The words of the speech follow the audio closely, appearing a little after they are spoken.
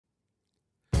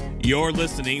You're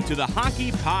listening to the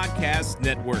Hockey Podcast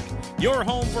Network, your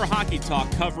home for hockey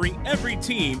talk covering every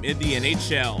team in the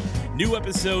NHL. New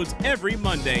episodes every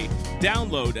Monday.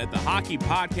 Download at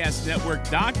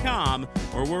thehockeypodcastnetwork.com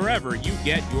or wherever you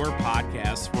get your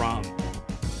podcasts from.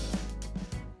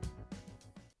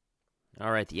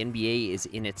 All right, the NBA is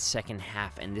in its second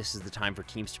half, and this is the time for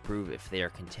teams to prove if they are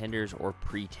contenders or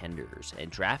pretenders.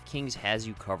 And DraftKings has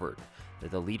you covered. They're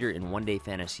the leader in one-day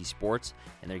fantasy sports,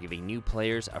 and they're giving new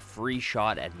players a free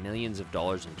shot at millions of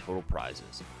dollars in total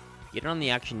prizes. Get on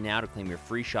the action now to claim your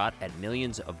free shot at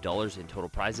millions of dollars in total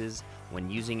prizes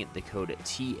when using the code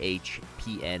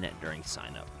THPN during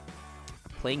sign-up.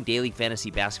 Playing daily fantasy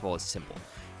basketball is simple.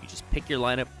 You just pick your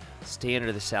lineup, stay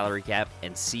under the salary cap,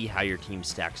 and see how your team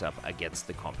stacks up against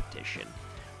the competition.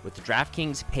 With the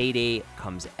DraftKings, payday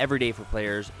comes every day for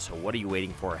players, so what are you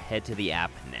waiting for? Head to the app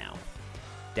now.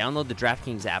 Download the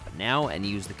DraftKings app now and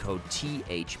use the code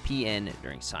THPN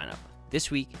during sign-up.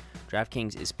 This week,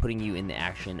 DraftKings is putting you in the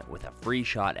action with a free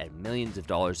shot at millions of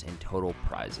dollars in total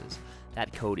prizes.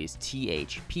 That code is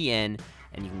THPN,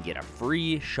 and you can get a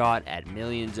free shot at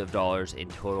millions of dollars in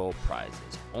total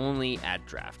prizes, only at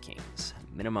DraftKings.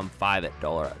 Minimum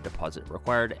 $5 deposit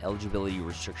required. Eligibility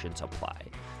restrictions apply.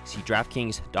 See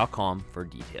DraftKings.com for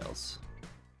details.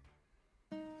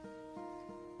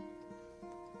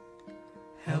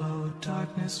 Hello,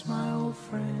 darkness, my old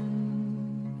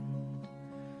friend.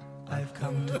 I've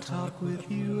come to talk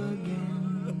with you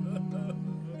again.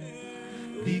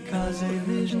 Because a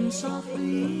vision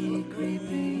softly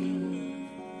creeping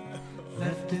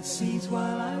left its seeds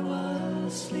while I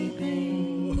was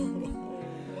sleeping.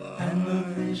 And the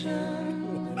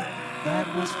vision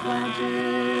that was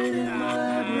planted in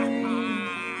my brain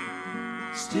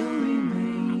still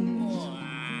remains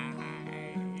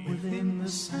within the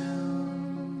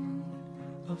sound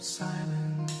of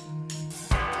silence.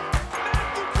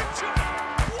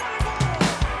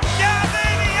 Yeah,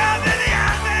 baby!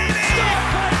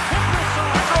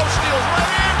 Throw steals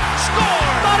right in,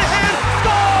 score! Not a hit,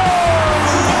 score!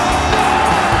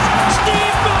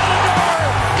 Steve Ballmer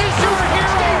is your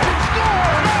hero!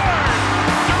 Score!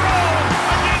 Jerome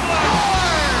Iginla!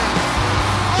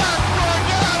 Mark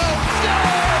Gorgano!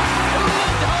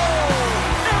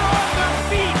 They're on their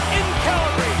feet in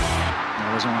Calgary!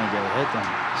 I wasn't want to get a hit then.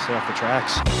 Stay off the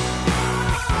tracks.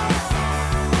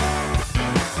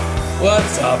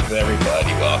 What's up,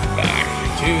 everybody? Welcome back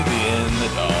to the In the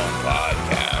Dome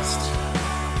podcast.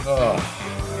 Oh,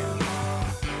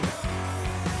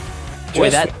 Boy,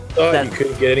 just thought you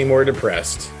couldn't get any more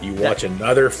depressed. You watch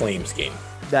another Flames game.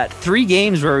 That 3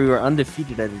 games where we were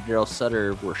undefeated under Daryl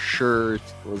Sutter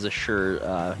was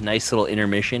a nice little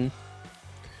intermission.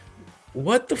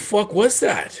 What the fuck was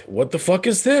that? What the fuck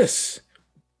is this?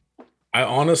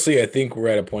 I think we're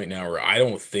at a point now where I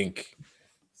don't think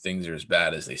things are as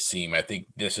bad as they seem. I think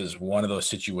this is one of those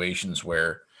situations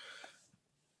where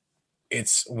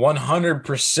it's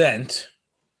 100%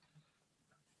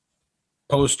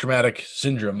 post-traumatic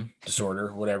syndrome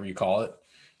disorder, whatever you call it.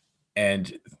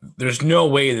 And there's no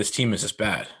way this team is this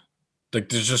bad. Like,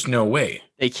 there's just no way.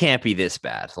 They can't be this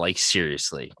bad. Like,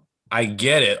 seriously. I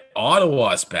get it.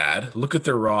 Ottawa's bad. Look at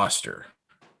their roster.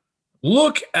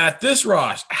 Look at this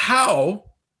roster.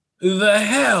 How the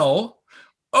hell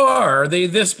are they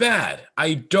this bad?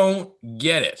 I don't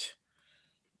get it.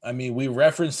 I mean, we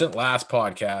referenced it last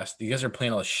podcast. You guys are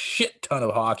playing a shit ton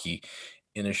of hockey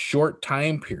in a short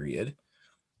time period.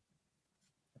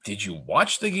 Did you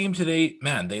watch the game today?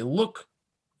 Man, they look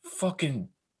fucking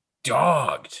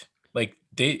dogged.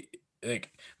 They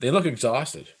look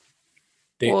exhausted.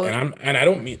 I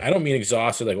don't mean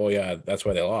exhausted like, oh yeah, that's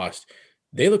why they lost.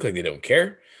 They look like they don't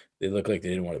care. They look like they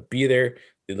didn't want to be there.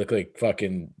 They look like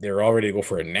fucking they're all ready to go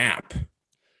for a nap.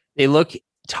 They look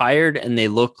tired, and they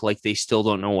look like they still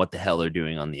don't know what the hell they're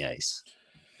doing on the ice.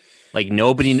 Like,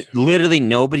 nobody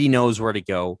knows where to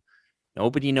go.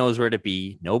 Nobody knows where to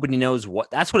be. Nobody knows what.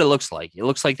 That's what it looks like. It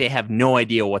looks like they have no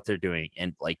idea what they're doing,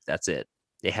 and that's it.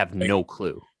 They have no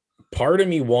clue. Part of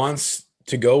me wants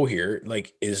to go here.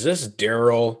 Like, is this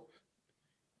Daryl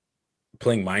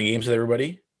playing mind games with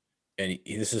everybody? And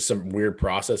this is some weird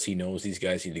process he knows these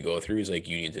guys need to go through. He's like,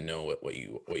 you need to know what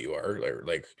you are,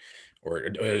 or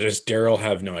does Daryl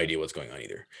have no idea what's going on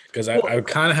either? Because I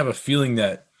kind of have a feeling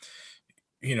that,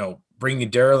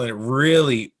 bringing Daryl in,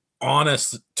 really,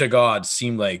 honest to God,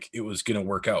 seemed like it was going to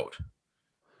work out.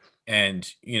 And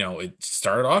it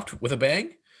started off with a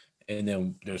bang, and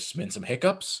then there's been some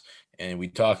hiccups, and we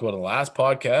talked about the last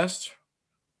podcast.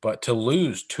 But to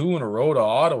lose 2 in a row to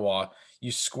Ottawa,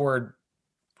 you scored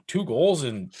 2 goals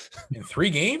in 3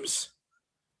 games?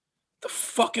 The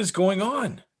fuck is going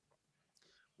on?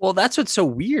 Well, that's what's so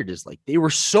weird is like they were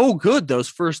so good those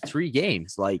first 3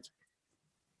 games. Like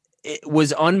it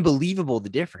was unbelievable the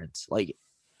difference. Like,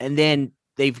 and then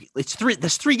that's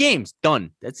 3 games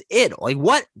done. That's it. Like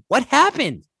what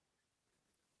happened?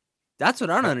 That's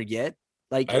what I don't get.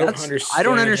 Like I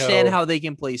don't understand how they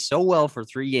can play so well for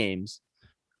 3 games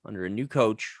under a new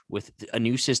coach with a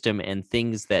new system and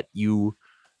things that you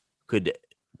could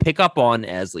pick up on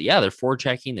as, yeah, they're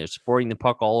forechecking, they're supporting the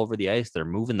puck all over the ice, they're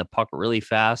moving the puck really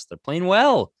fast, they're playing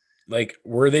well. Like,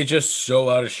 were they just so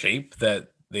out of shape that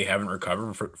they haven't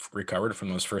recovered from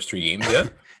those first 3 games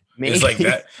yet? Maybe. It's like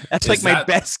that. That's like my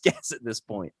best guess at this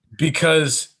point.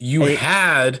 Because you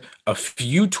had a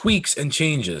few tweaks and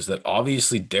changes that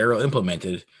obviously Daryl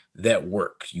implemented that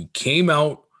work. You came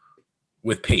out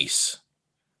with pace.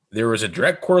 There was a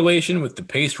direct correlation with the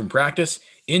pace from practice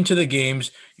into the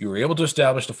games. You were able to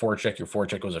establish the forecheck. Your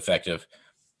forecheck was effective.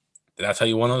 That's how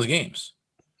you won those games.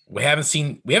 We haven't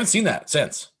seen that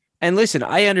since. And listen,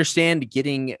 I understand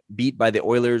getting beat by the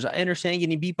Oilers. I understand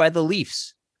getting beat by the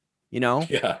Leafs.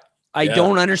 Yeah. I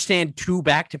don't understand 2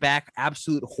 back-to-back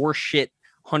absolute horseshit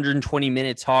 120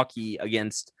 minutes hockey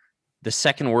against the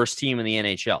second worst team in the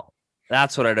NHL.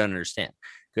 That's what I don't understand.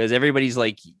 Because everybody's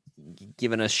like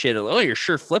giving us shit. Oh, you're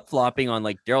sure flip-flopping on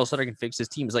like Daryl Sutter can fix his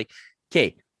team. It's like,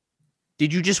 okay,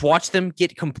 did you just watch them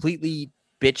get completely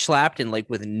bitch slapped and like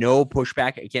with no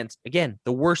pushback against, again,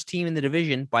 the worst team in the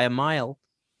division by a mile,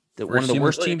 one of the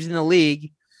worst teams in the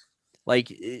league? Like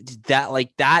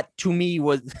that to me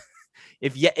was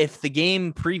if the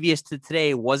game previous to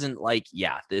today wasn't like,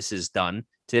 yeah, this is done.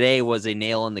 Today was a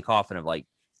nail in the coffin of like,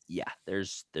 yeah,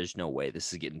 there's no way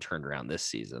this is getting turned around this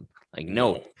season. Like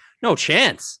no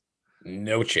chance.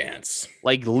 No chance.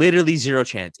 Like literally 0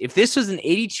 chance. If this was an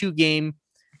 82 game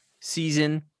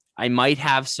season, I might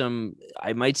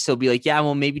still be like, yeah,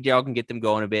 well, maybe Daryl can get them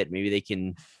going a bit. Maybe they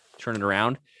can turn it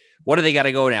around. What do they got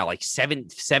to go now? Like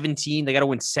 17? They got to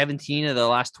win 17 of the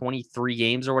last 23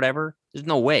 games or whatever. There's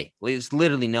no way. There's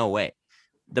literally no way.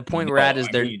 The point we're at is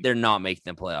they're not making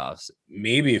the playoffs.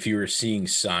 Maybe if you were seeing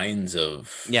signs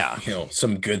of,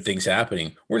 some good things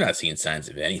happening, we're not seeing signs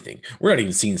of anything. We're not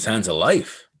even seeing signs of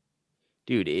life.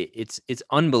 Dude, it's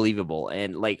unbelievable.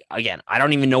 And like, again, I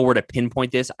don't even know where to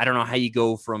pinpoint this. I don't know how you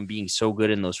go from being so good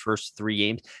in those first 3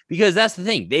 games, because that's the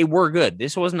thing. They were good.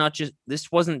 This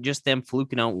wasn't just them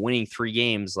fluking out winning 3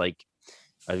 games. Like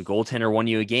a goaltender won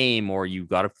you a game or you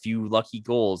got a few lucky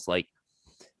goals. Like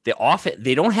the offense,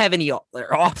 they don't have any,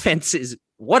 their offense is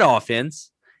what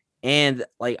offense? And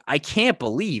like, I can't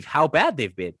believe how bad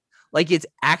they've been. Like it's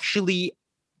actually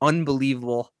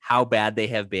unbelievable how bad they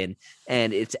have been,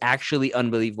 and it's actually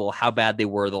unbelievable how bad they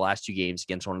were the last 2 games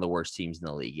against one of the worst teams in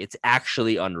the league. It's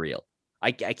actually unreal.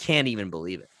 I can't even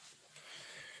believe it.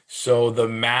 So the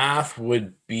math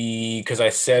would be, because I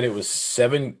said it was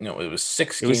 7. No, it was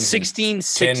 6. It was 16,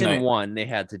 6 and 1. They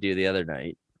had to do the other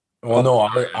night. Well, no,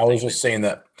 I was just saying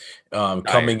that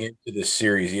coming into this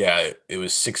series, it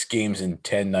was 6 games in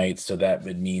 10 nights. So that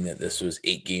would mean that this was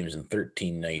 8 games in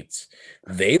 13 nights.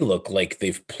 They look like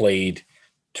they've played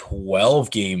 12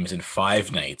 games in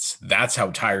 5 nights. That's how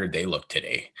tired they look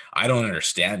today. I don't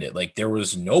understand it. Like there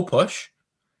was no push.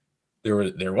 There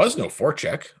was no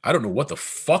forecheck. I don't know what the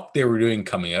fuck they were doing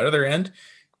coming out of their end,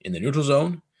 in the neutral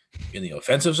zone, in the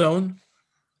offensive zone,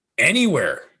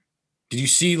 anywhere. Did you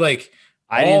see like?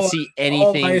 I didn't see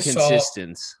anything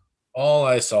consistent. All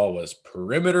I saw was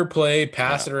perimeter play,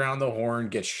 pass it around the horn,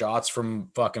 get shots from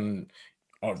fucking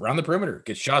around the perimeter,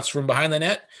 get shots from behind the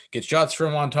net, get shots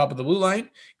from on top of the blue line,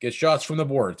 get shots from the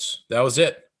boards. That was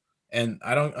it. And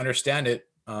I don't understand it.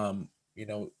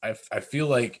 I feel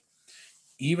like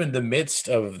even the midst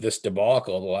of this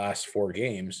debacle, the last 4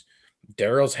 games,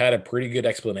 Daryl's had a pretty good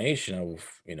explanation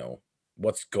of,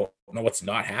 what's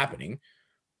not happening.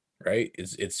 Right.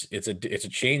 It's a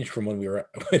change from when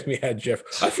we had Jeff.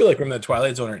 I feel like we're in the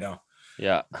Twilight Zone right now.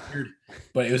 Yeah.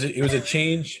 But it was a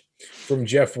change from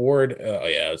Jeff Ward.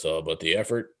 It's all about the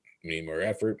effort. We need more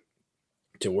effort,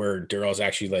 to where Daryl's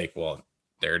actually like, well,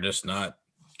 they're just not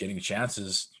getting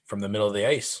chances from the middle of the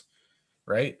ice.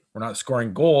 Right. We're not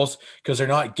scoring goals because they're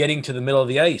not getting to the middle of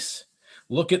the ice.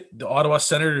 Look at the Ottawa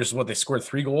Senators. They scored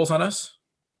 3 goals on us.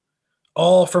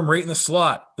 All from right in the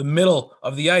slot, the middle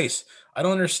of the ice. I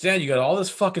don't understand. You got all this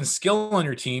fucking skill on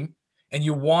your team and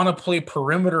you want to play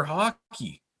perimeter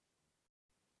hockey.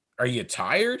 Are you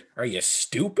tired? Are you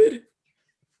stupid?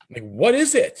 Like, what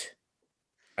is it?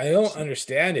 I don't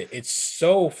understand it. It's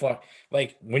so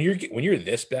like when you're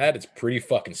this bad, it's pretty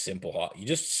fucking simple. You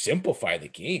just simplify the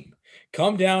game.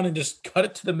 Come down and just cut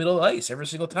it to the middle of the ice every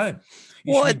single time.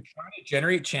 You should be trying to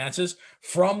generate chances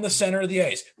from the center of the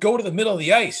ice. Go to the middle of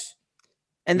the ice.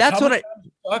 And that's what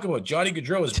talk about Johnny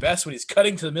Gaudreau is best when he's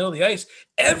cutting to the middle of the ice.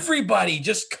 Everybody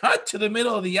just cut to the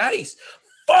middle of the ice.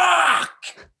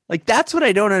 Fuck! Like, that's what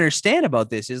I don't understand about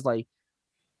this is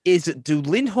do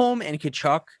Lindholm and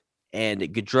Tkachuk and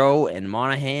Gaudreau and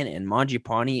Monahan and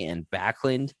Mangiapane and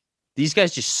Backlund, these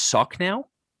guys just suck now?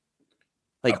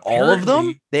 Like, all of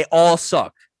them? They all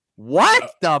suck.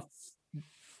 What the?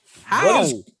 How?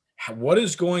 What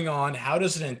is going on? How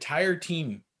does an entire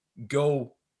team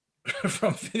go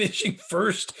from finishing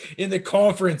first in the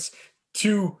conference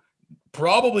to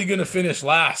probably going to finish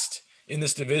last in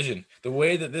this division? The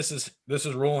way that this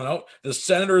is rolling out, the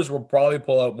Senators will probably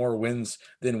pull out more wins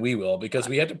than we will because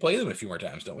we had to play them a few more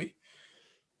times, don't we?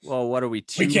 Well, what are we?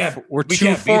 We're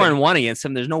 2-4-1 against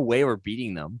them. There's no way we're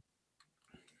beating them.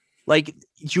 Like,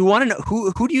 do you want to know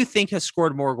who do you think has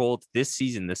scored more goals this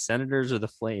season, the Senators or the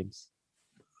Flames?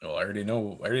 Well, I already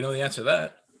know the answer to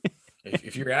that.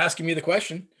 if you're asking me the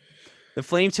question. The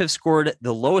Flames have scored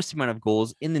the lowest amount of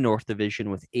goals in the North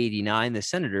Division with 89. The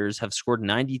Senators have scored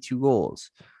 92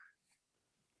 goals.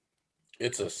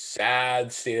 It's a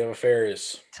sad state of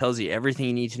affairs. Tells you everything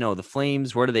you need to know. The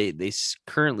Flames, where do they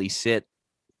currently sit?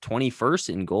 21st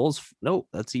in goals? No,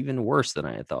 that's even worse than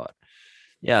I thought.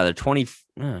 Yeah, they're 20.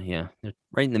 They're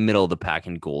right in the middle of the pack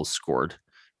in goals scored.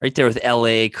 Right there with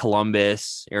LA,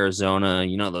 Columbus, Arizona.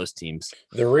 You know those teams.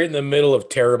 They're right in the middle of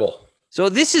terrible. So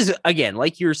this is, again,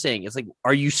 like you were saying, it's like,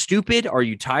 are you stupid? Are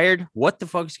you tired? What the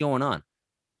fuck's going on?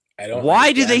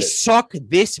 Why do they suck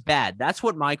this bad? That's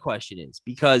what my question is.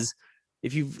 Because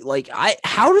if you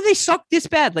how do they suck this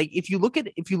bad? Like, if you look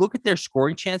at their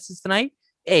scoring chances tonight,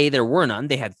 there were none.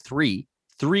 They had three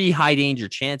high danger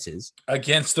chances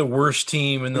against the worst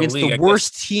team in the league. Against the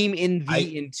worst team in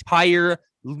the entire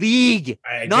league.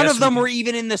 None of them were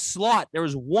even in the slot. There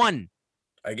was one.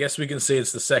 I guess we can say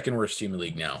it's the second worst team in the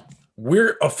league now.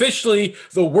 We're officially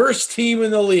the worst team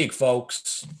in the league,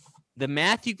 folks. The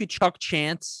Matthew Tkachuk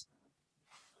chance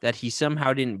that he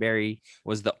somehow didn't bury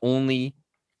was the only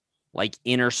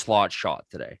inner slot shot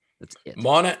today. That's it.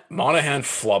 Monahan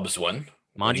flubs one.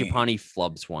 Mangiapane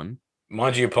flubs one.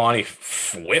 Mangiapane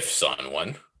whiffs on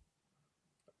one.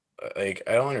 I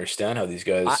don't understand how these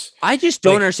guys. I just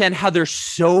don't understand how they're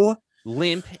so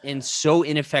limp and so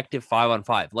ineffective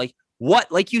 5-on-5.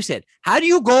 What? Like you said, how do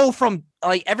you go from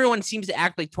everyone seems to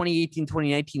act like 2018,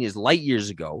 2019 is light years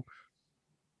ago.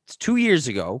 It's 2 years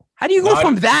ago. How do you go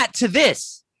from that to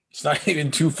this? It's not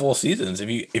even 2 full seasons.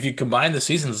 If you combine the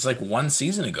seasons, it's like 1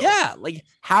 season ago. Yeah.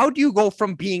 How do you go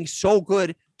from being so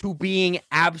good to being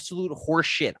absolute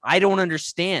horseshit? I don't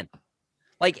understand.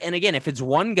 And again, if it's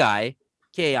one guy,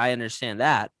 okay, I understand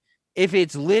that. If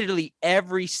it's literally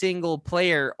every single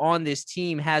player on this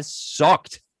team has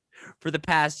sucked for the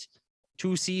past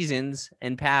 2 seasons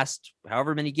and past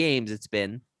however many games it's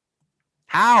been,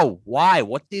 how? Why?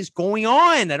 What is going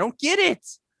on? I don't get it.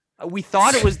 We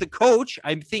thought it was the coach.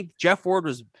 I think Jeff Ward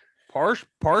was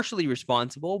partially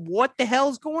responsible. What the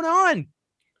hell's going on?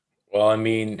 Well, I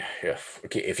mean,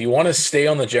 if you want to stay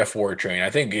on the Jeff Ward train,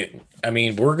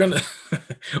 we're gonna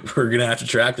have to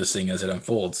track this thing as it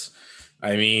unfolds.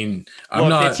 I mean,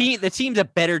 the team's a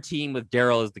better team with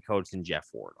Daryl as the coach than Jeff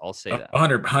Ward. I'll say that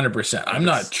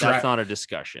 100%. That's not a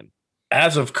discussion.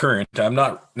 As of current, I'm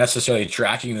not necessarily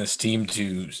tracking this team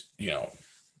to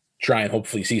try and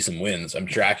hopefully see some wins. I'm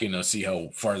tracking to see how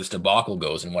far this debacle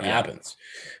goes and what happens.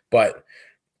 But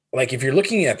if you're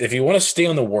looking at, if you want to stay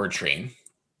on the Ward train,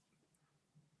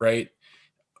 right?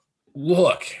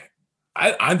 Look,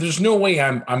 there's no way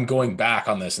I'm going back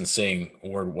on this and saying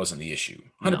Ward wasn't the issue.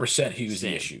 100% he was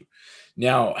the issue.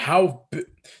 Now,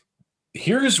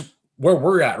 here's where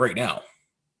we're at right now.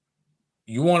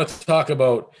 You want to talk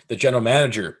about the general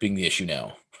manager being the issue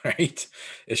now, right?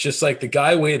 It's just the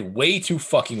guy waited way too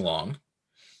fucking long.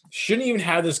 Shouldn't even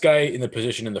have this guy in the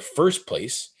position in the first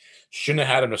place. Shouldn't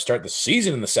have had him to start the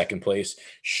season in the second place.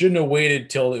 Shouldn't have waited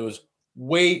till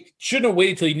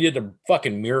he needed a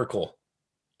fucking miracle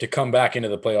to come back into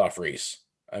the playoff race.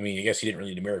 I mean, I guess he didn't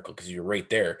really need a miracle because you're right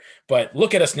there. But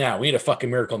look at us now. We need a fucking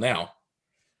miracle now.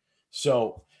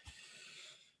 So,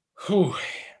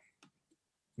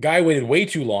 guy waited way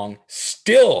too long.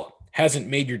 Still hasn't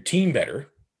made your team better.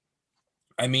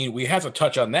 I mean, we have to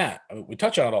touch on that. We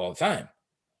touch on it all the time.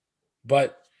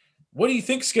 But what do you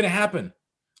think is going to happen?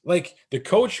 The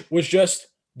coach was just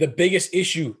the biggest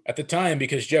issue at the time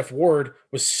because Jeff Ward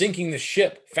was sinking the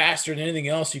ship faster than anything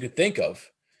else you could think of.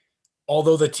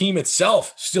 Although the team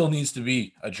itself still needs to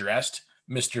be addressed,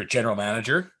 Mr. General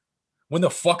Manager. When the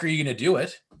fuck are you going to do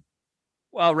it?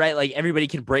 Well, right, everybody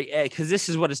can break, because this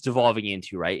is what it's devolving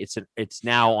into, right? It's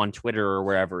now on Twitter or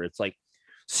wherever. It's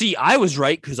see, I was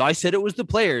right because I said it was the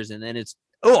players, and then it's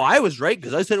oh, I was right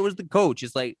because I said it was the coach.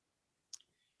 It's like,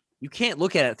 you can't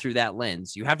look at it through that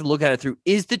lens. You have to look at it through,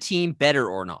 is the team better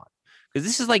or not?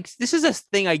 Because this is a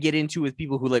thing I get into with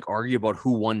people who like argue about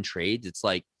who won trades. It's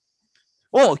like,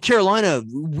 oh, Carolina,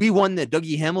 we won the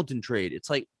Dougie Hamilton trade. It's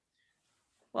like,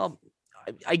 well,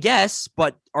 I guess,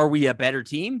 but are we a better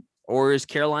team? Or is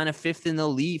Carolina fourth in the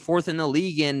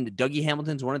league, and Dougie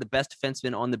Hamilton's one of the best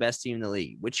defensemen on the best team in the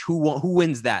league? Who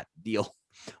wins that deal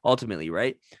ultimately,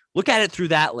 right? Look at it through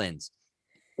that lens.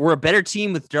 We're a better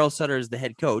team with Daryl Sutter as the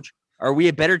head coach. Are we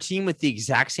a better team with the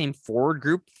exact same forward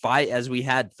group as we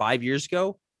had 5 years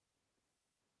ago?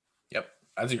 Yep,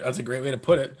 that's a great way to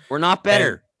put it. We're not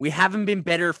better. We haven't been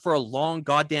better for a long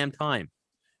goddamn time.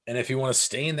 And if you want to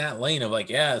stay in that lane of like,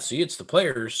 yeah, see, it's the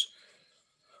players.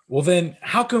 Well, then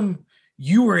how come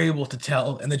you were able to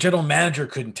tell and the general manager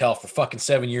couldn't tell for fucking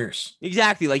 7 years?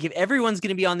 Exactly. Like if everyone's going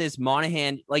to be on this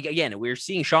Monahan, like again, we're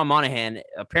seeing Sean Monahan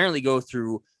apparently go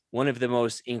through one of the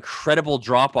most incredible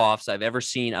drop-offs I've ever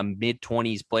seen a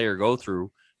mid-20s player go through,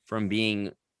 from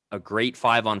being a great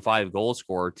 5-on-5 goal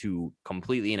scorer to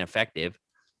completely ineffective.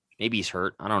 Maybe he's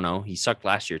hurt. I don't know. He sucked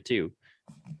last year too.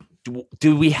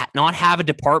 Do we not have a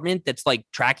department that's like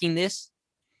tracking this?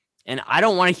 And I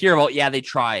don't want to hear about, yeah, they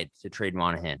tried to trade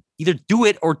Monahan. Either do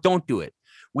it or don't do it.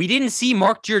 We didn't see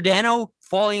Mark Giordano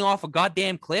falling off a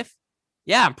goddamn cliff.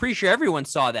 Yeah, I'm pretty sure everyone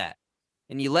saw that.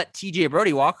 And you let TJ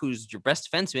Brody walk, who's your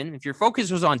best defenseman. If your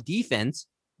focus was on defense,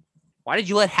 why did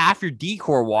you let half your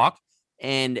D-core walk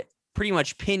and pretty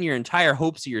much pin your entire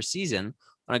hopes of your season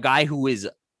on a guy who is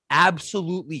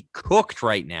absolutely cooked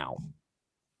right now?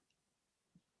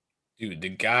 Dude, the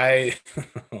guy,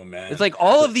 oh man. It's like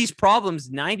all of these problems,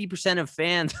 90% of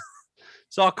fans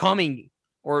saw coming,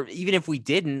 or even if we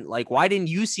didn't, like, why didn't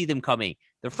you see them coming?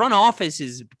 The front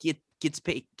office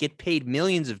get paid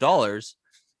millions of dollars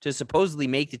to supposedly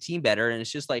make the team better. And it's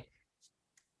just like,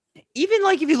 even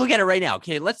like if you look at it right now,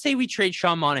 okay, let's say we trade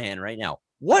Sean Monahan right now.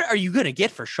 What are you going to get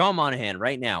for Sean Monahan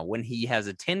right now when he has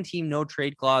a 10-team no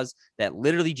trade clause that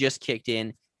literally just kicked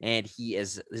in? And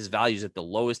his value's at the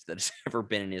lowest that it's ever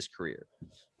been in his career.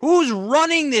 Who's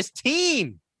running this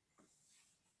team?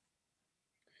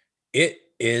 It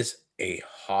is a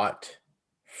hot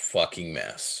fucking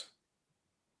mess.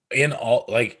 In all,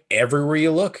 like everywhere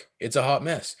you look, it's a hot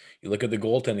mess. You look at the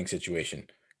goaltending situation,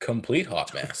 complete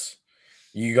hot mess.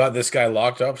 You got this guy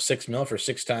locked up $6 million for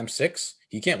 6 times 6.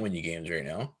 He can't win you games right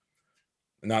now.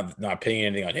 Not paying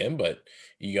anything on him, but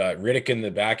you got Riddick in the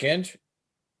back end.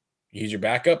 He's your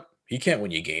backup. He can't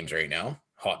win you games right now.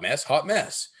 Hot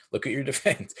mess. Look at your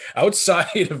defense.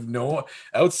 Outside of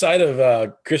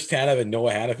Chris Tanev and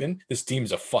Noah Hannafin, this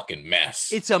team's a fucking mess.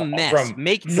 It's a mess.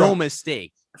 Make no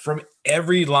mistake. From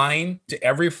every line to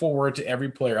every forward to every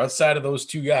player, outside of those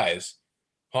two guys,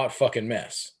 hot fucking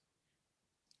mess.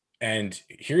 And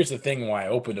here's the thing why I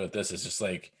opened with this is just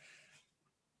like,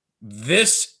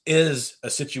 this is a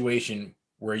situation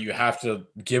where you have to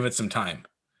give it some time,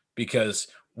 because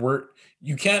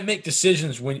you can't make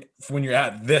decisions when you're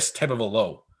at this type of a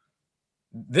low.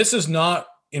 This is not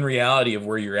in reality of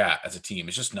where you're at as a team.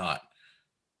 It's just not.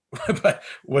 But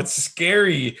what's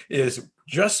scary is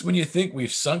just when you think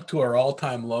we've sunk to our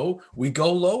all-time low, we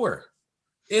go lower.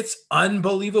 It's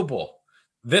unbelievable.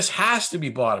 This has to be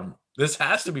bottom. This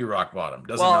has to be rock bottom,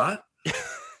 does it not?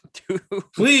 Dude,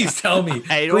 please tell me.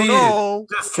 I don't know.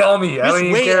 Just tell me. Just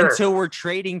wait until we're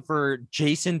trading for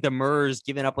Jason Demers,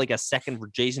 giving up like a second for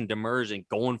Jason Demers and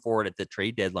going for it at the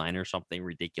trade deadline or something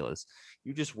ridiculous.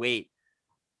 You just wait.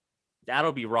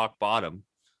 That'll be rock bottom.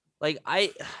 Like,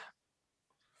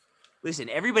 listen,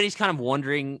 everybody's kind of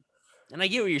wondering, and I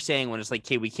get what you're saying when it's like,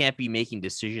 okay, we can't be making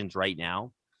decisions right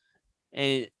now.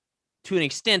 And to an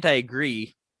extent, I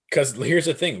agree. Because here's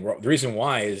the thing. The reason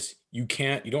why is you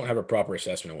don't have a proper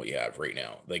assessment of what you have right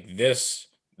now. Like this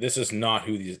is not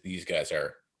who these guys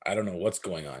are. I don't know what's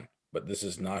going on, but this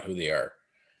is not who they are.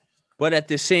 But at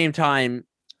the same time,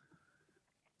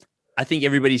 I think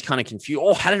everybody's kind of confused.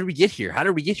 Oh, how did we get here? I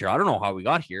don't know how we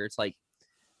got here. It's like,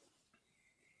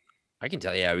 I can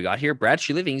tell you how we got here. Brad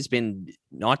Treliving's been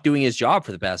not doing his job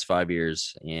for the past 5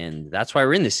 years, and that's why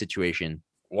we're in this situation.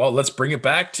 Well, let's bring it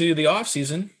back to the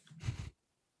offseason.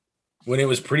 When it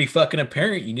was pretty fucking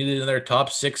apparent you needed another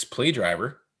top 6 play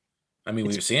driver. I mean,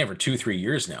 we've been saying it for 2-3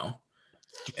 years now.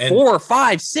 And 4,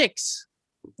 5, 6.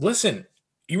 Listen,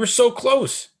 you were so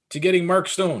close to getting Mark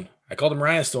Stone. I called him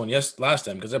Ryan Stone last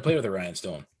time because I played with a Ryan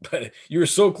Stone. But you were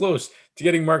so close to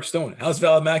getting Mark Stone. How's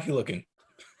Valimaki looking?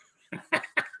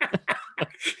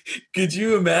 Could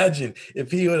you imagine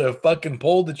if he would have fucking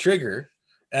pulled the trigger?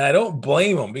 And I don't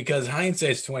blame him because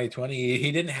hindsight's 2020.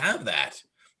 He didn't have that.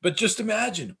 But just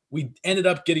imagine, we ended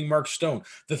up getting Mark Stone,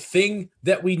 the thing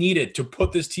that we needed to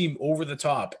put this team over the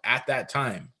top at that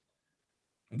time.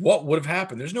 What would have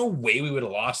happened? There's no way we would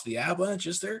have lost the Avalanche,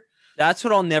 is there? That's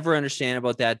what I'll never understand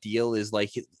about that deal is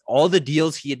like all the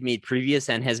deals he had made previous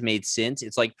and has made since.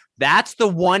 It's like, that's the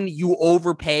one you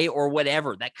overpay or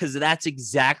whatever, that because that's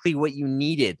exactly what you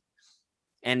needed.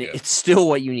 And it's still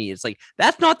what you need. It's like,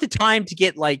 that's not the time to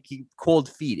get like cold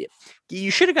feet.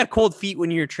 You should have got cold feet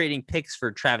when you're trading picks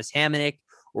for Travis Hamonic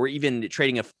or even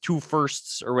trading 2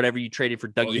 firsts or whatever you traded for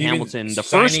Dougie Hamilton the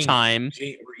first time.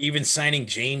 Or even signing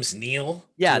James Neal.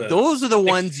 Yeah, those are the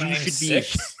ones you should be.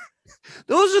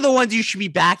 Those are the ones you should be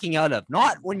backing out of,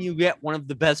 not when you get one of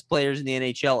the best players in the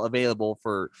NHL available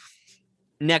for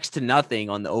next to nothing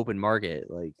on the open market.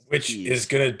 Like, which is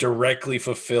going to directly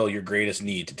fulfill your greatest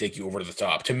need to take you over to the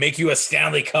top, to make you a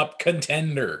Stanley Cup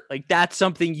contender. Like, that's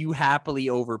something you happily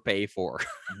overpay for.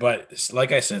 But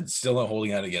like I said, still not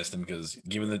holding out against him because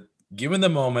given the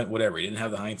moment, whatever, he didn't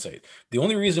have the hindsight. The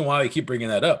only reason why I keep bringing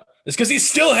that up is because he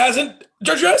still hasn't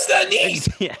addressed that need.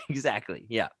 Yeah, exactly.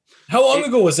 Yeah. How long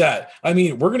ago was that? I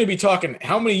mean, we're going to be talking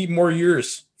how many more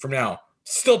years from now?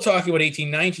 Still talking about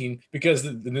 18-19 because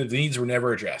the needs were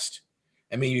never addressed.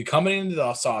 I mean, you coming into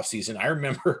the soft season, I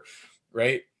remember,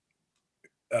 right?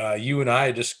 You and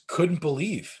I just couldn't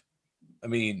believe. I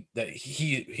mean, that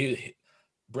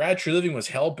Brad Treliving was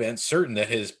hell-bent certain that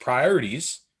his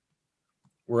priorities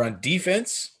were on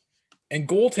defense and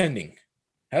goaltending.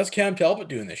 How's Cam Talbot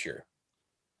doing this year?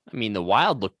 I mean, the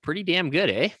Wild look pretty damn good,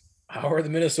 eh? How are the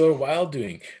Minnesota Wild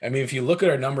doing? I mean, if you look at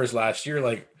our numbers last year,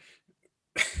 like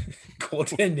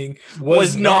goaltending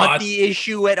was not the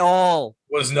issue at all.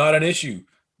 Was not an issue.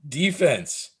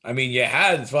 Defense. I mean, you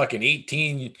had fucking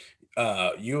 18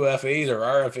 UFAs or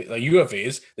RFAs, like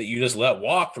UFAs that you just let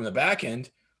walk from the back end.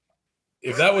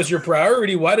 If that was your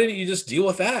priority, why didn't you just deal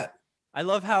with that? I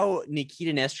love how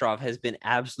Nikita Nesterov has been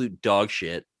absolute dog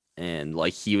shit. And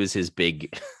like he was his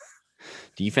big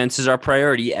defense is our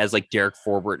priority, as like Derek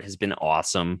Forbort has been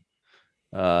awesome.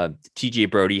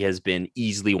 TJ Brody has been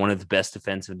easily one of the best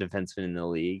defensive defensemen in the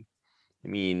league. I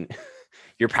mean,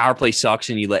 your power play sucks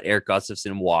and you let Eric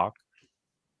Gustafsson walk.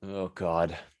 Oh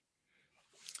God.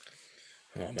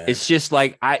 Oh, man. It's just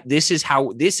like,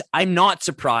 I'm not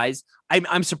surprised.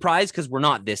 I'm surprised because we're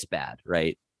not this bad,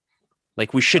 right?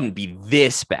 Like we shouldn't be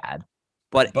this bad.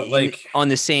 But like on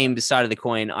the same side of the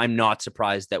coin, I'm not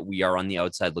surprised that we are on the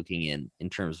outside looking in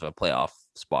terms of a playoff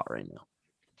spot right now.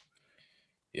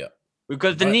 Yeah.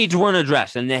 Because the needs weren't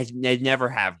addressed and they never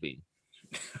have been.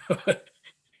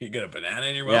 You got a banana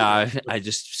in your mouth? Yeah, I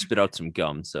just spit out some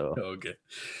gum. So okay.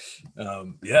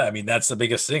 Yeah, I mean, that's the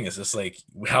biggest thing. It's just like,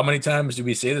 how many times do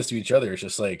we say this to each other? It's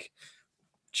just like,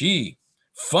 gee,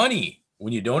 funny.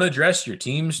 When you don't address your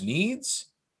team's needs,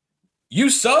 you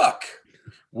suck.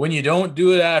 When you don't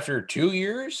do it after 2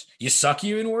 years, you suck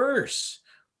even worse.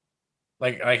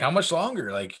 Like how much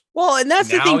longer? Like, well, and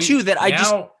that's the thing too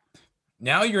that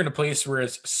now you're in a place where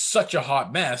it's such a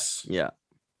hot mess. Yeah.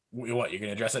 What, you're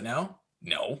gonna address it now?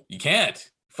 No, you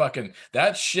can't. Fucking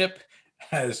that ship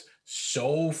has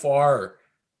so far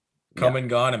come and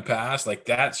gone and passed. Like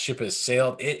that ship has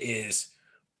sailed. It is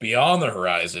beyond the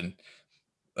horizon.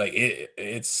 Like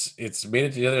it's made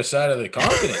it to the other side of the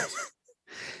continent.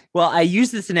 Well, I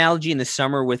use this analogy in the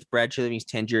summer with Brad Treliving's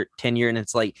tenure, and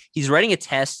it's like he's writing a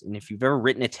test, and if you've ever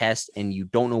written a test and you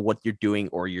don't know what you're doing,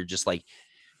 or you're just like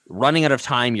running out of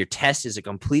time, your test is a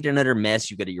complete and utter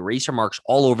mess. You've got eraser marks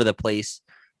all over the place.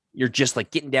 You're just like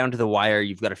getting down to the wire.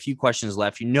 You've got a few questions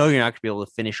left. You know you're not going to be able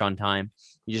to finish on time.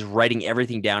 You're just writing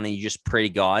everything down, and you just pray to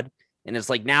God. And it's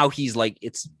like now he's like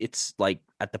it's like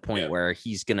at the point where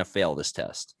he's going to fail this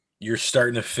test. You're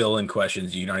starting to fill in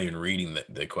questions. You're not even reading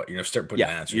the question. You're gonna start putting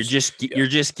answers. You're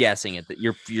just guessing it.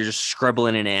 You're just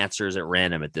scribbling in answers at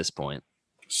random at this point.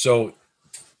 So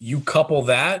you couple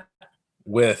that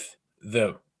with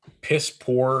the piss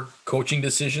poor coaching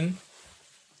decision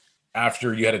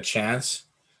after you had a chance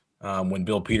when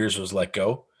Bill Peters was let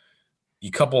go. You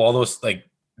couple all those, like,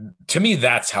 to me,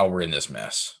 that's how we're in this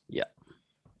mess. Yeah.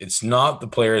 It's not the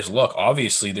players. Look,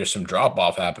 obviously there's some drop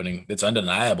off happening. It's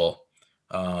undeniable.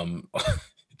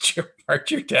 Mark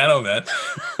Giordano, man.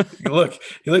 Look,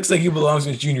 he looks like he belongs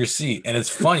in junior C, and it's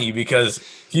funny because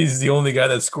he's the only guy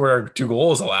that scored our 2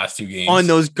 goals the last 2 games on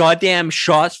those goddamn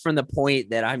shots from the point.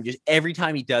 That I'm just every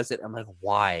time he does it, I'm like,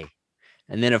 why?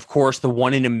 And then of course the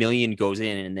 1 in a million goes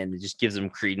in, and then it just gives him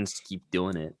credence to keep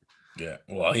doing it. Yeah.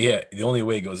 Well, yeah. The only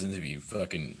way it goes into you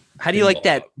fucking. How do you like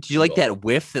that? Pinball. Did you like that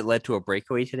whiff that led to a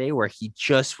breakaway today where he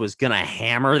just was going to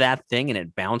hammer that thing and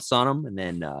it bounced on him? And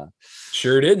then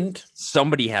Sure didn't.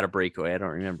 somebody had a breakaway. I don't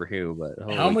remember who,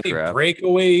 but How many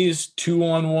breakaways?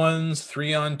 2-on-1s,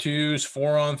 3-on-2s,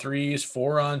 4-on-3s,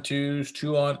 4-on-2s,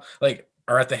 2-on like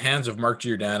are at the hands of Mark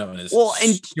Giordano and his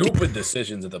stupid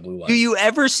decisions at the blue line. Do you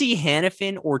ever see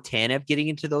Hanifin or Tanev getting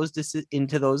into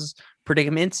those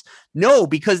predicaments? No,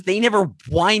 because they never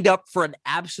wind up for an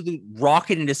absolute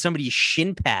rocket into somebody's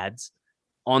shin pads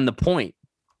on the point.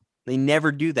 They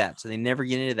never do that, so they never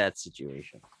get into that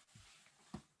situation.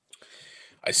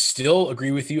 I still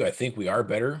agree with you. I think we are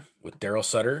better with Daryl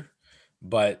Sutter,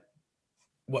 but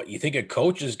what you think a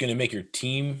coach is going to make your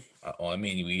team? Well, I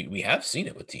mean, we have seen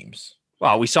it with teams.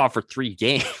 Well, we saw it for 3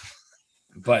 games,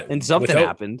 but and something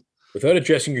happened without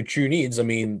addressing your true needs. I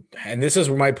mean, and this is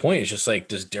where my point is just like,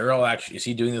 does Daryl actually, is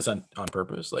he doing this on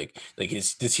purpose?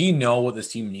 Does he know what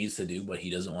this team needs to do, but he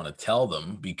doesn't want to tell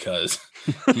them because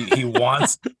he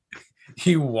wants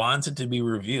it to be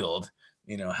revealed,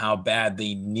 how bad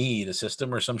they need a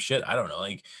system or some shit. I don't know.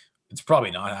 Like, it's probably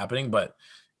not happening, but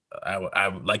I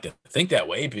would like to think that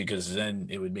way because then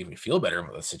it would make me feel better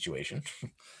about the situation.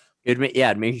 It'd make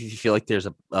you feel like there's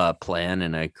a plan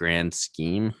and a grand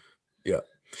scheme. Yeah.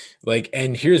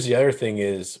 And here's the other thing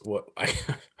is what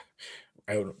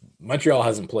Montreal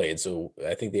hasn't played. So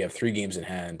I think they have 3 games in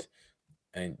hand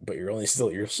but you're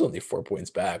still only 4 points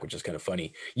back, which is kind of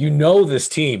funny. This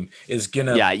team is going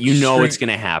to, it's going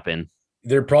to happen.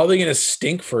 They're probably going to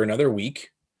stink for another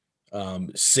week,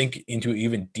 sink into an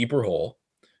even deeper hole.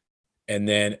 And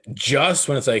then just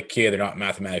when it's like, okay, they're not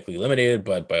mathematically eliminated,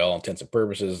 but by all intents and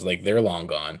purposes, like they're long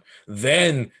gone.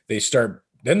 Then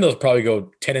they'll probably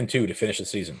go 10-2 to finish the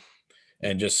season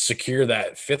and just secure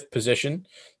that 5th position,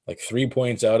 like 3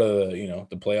 points out of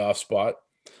the playoff spot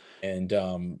and,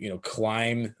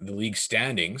 climb the league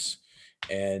standings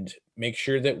and make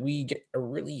sure that we get a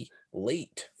really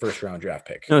late first round draft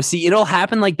pick. No, see, it'll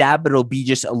happen like that, but it'll be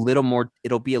just a little more,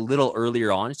 it'll be a little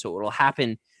earlier on. So it'll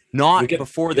happen not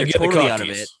before they're totally out of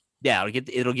it. Yeah,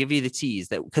 it'll give you the tease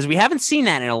that because we haven't seen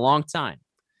that in a long time.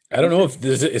 I don't know if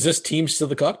is this team still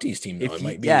the cock tease team? Though?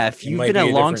 If you've been a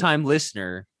long time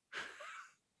listener,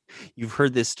 you've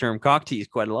heard this term cock tease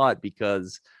quite a lot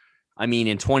because, I mean,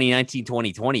 in 2019,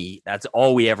 2020, that's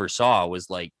all we ever saw was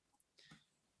like,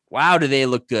 wow, do they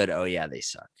look good? Oh yeah, they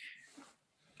suck.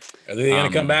 Are they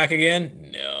going to come back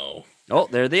again? No. Oh,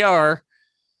 there they are.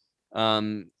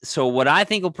 So what I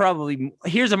think will probably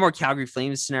here's a more Calgary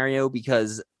Flames scenario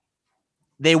because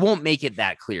they won't make it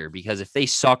that clear because if they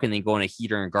suck and they go in a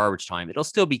heater and garbage time, it'll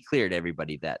still be clear to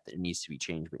everybody that it needs to be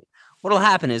changed. What'll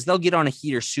happen is they'll get on a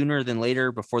heater sooner than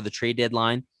later before the trade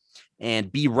deadline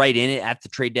and be right in it at the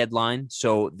trade deadline.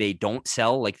 So they don't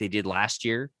sell like they did last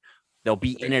year. They'll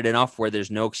be in it enough where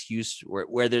there's no excuse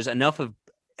where there's enough of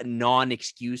a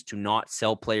non-excuse to not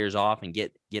sell players off and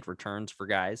get returns for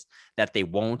guys that they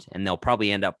won't. And they'll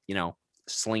probably end up,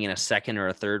 slinging a 2nd or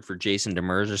a 3rd for Jason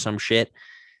Demers or some shit.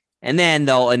 And then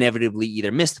they'll inevitably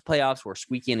either miss the playoffs or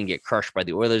squeak in and get crushed by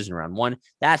the Oilers in round 1.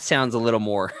 That sounds a little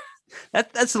more,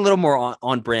 that's a little more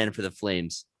on brand for the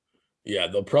Flames. Yeah.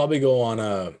 They'll probably go on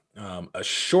a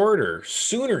shorter,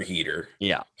 sooner heater.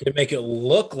 Yeah. To make it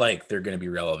look like they're going to be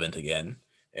relevant again.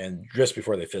 And just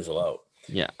before they fizzle out.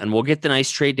 Yeah, and we'll get the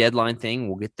nice trade deadline thing.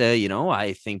 We'll get the,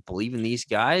 I think, believe in these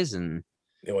guys. And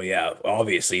well, yeah,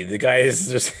 obviously the guy is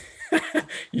just.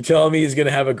 You telling me he's going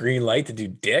to have a green light to do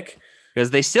dick?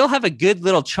 Because they still have a good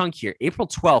little chunk here. April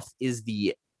 12th is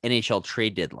the NHL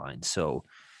trade deadline, so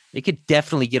they could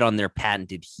definitely get on their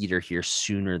patented heater here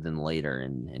sooner than later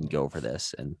and go for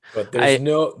this. And but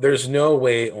there's no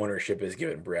way ownership is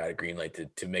giving Brad a green light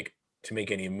to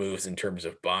make any moves in terms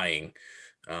of buying.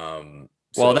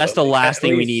 Well, that's the last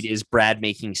thing we need is Brad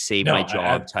making save my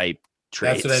job type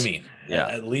trades. That's what I mean. Yeah.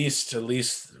 At least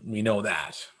we know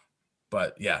that.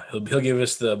 But yeah, he'll give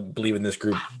us the believe in this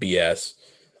group BS.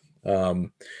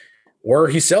 Or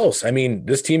he sells. I mean,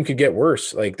 this team could get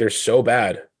worse. Like they're so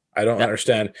bad. I don't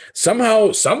understand.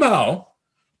 Somehow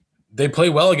they play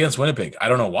well against Winnipeg. I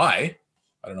don't know why.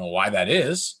 I don't know why that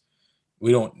is.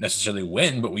 We don't necessarily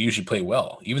win, but we usually play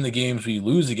well. Even the games we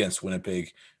lose against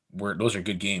Winnipeg, those are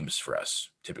good games for us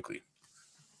typically.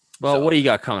 Well, what do you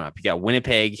got coming up? You got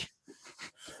Winnipeg.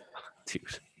 Dude,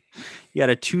 you got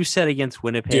a 2 set against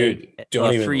Winnipeg. Dude,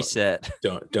 don't even 3 set.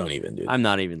 Don't even, dude. I'm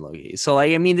not even looking. So,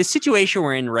 the situation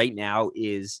we're in right now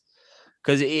is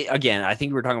because again, I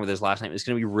think we were talking about this last night. It's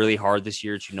going to be really hard this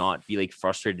year to not be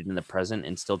frustrated in the present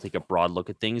and still take a broad look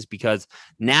at things because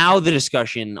now the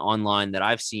discussion online that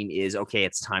I've seen is okay,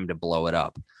 it's time to blow it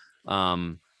up.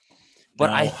 But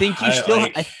No, I think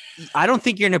you I don't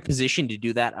think you're in a position to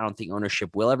do that. I don't think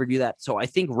ownership will ever do that. So I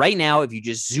think right now, if you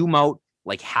just zoom out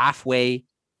like halfway,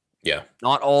 yeah.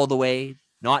 not all the way,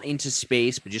 not into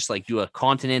space, but just like do a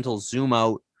continental zoom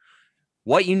out,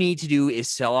 what you need to do is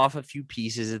sell off a few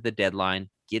pieces at the deadline,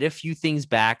 get a few things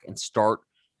back, and start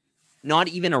not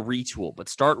even a retool, but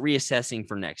start reassessing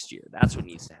for next year. That's what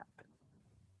needs to happen.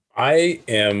 I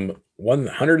am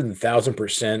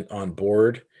 100,000% on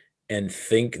board and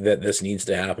think that this needs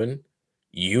to happen.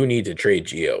 You need to trade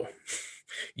Gio.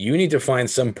 You need to find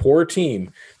some poor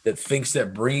team that thinks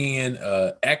that bringing in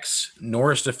a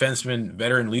ex-Norris defenseman,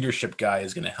 veteran leadership guy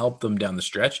is going to help them down the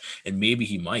stretch, and maybe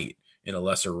he might in a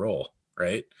lesser role,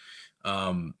 right?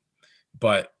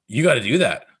 But you got to do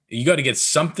that. You got to get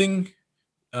something.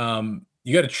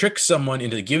 You got to trick someone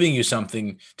into giving you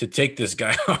something to take this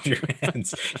guy off your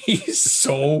hands. He's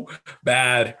so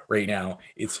bad right now.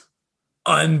 It's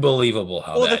unbelievable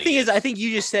how. Well, the thing is, I think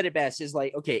you just said it best. Is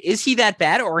like, okay, is he that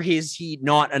bad, or is he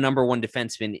not a number one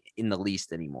defenseman in the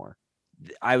least anymore?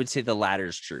 I would say the latter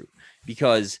is true,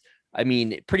 because I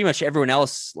mean, pretty much everyone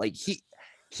else, like he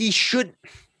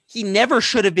never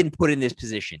should have been put in this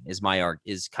position.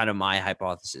 Is kind of my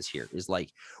hypothesis here. Is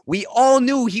like, we all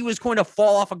knew he was going to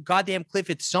fall off a goddamn cliff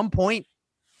at some point,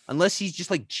 unless he's just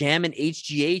like jamming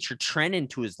HGH or Trent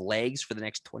into his legs for the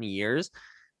next 20 years.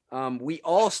 We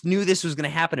all knew this was going to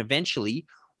happen eventually.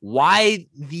 Why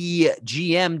the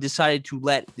GM decided to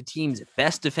let the team's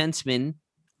best defenseman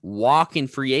walk in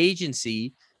free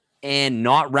agency and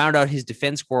not round out his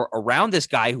defense core around this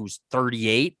guy who's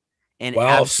 38 and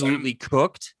absolutely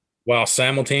cooked, while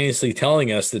simultaneously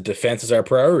telling us that defense is our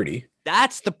priority.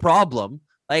 That's the problem.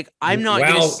 Like, I'm not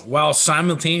while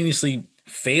simultaneously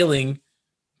failing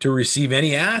to receive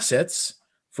any assets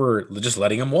for just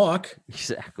letting him walk.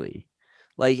 Exactly.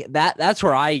 Like that's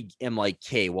where I am like,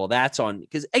 okay, well, that's on,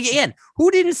 because again,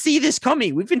 who didn't see this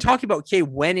coming? We've been talking about, okay,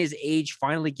 when is age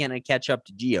finally going to catch up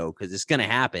to Gio? Because it's going to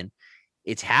happen.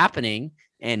 It's happening.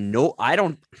 And no, I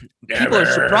don't, people are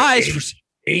surprised.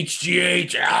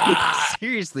 HGH.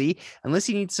 Seriously, unless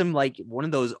you need some like one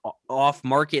of those off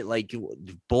market, like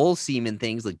bull semen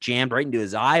things, like jammed right into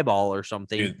his eyeball or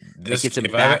something. Dude, that gets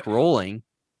him back rolling.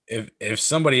 If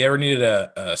somebody ever needed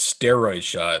a steroid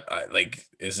shot,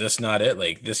 is this not it?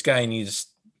 Like, this guy needs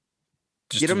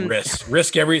just to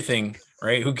risk everything,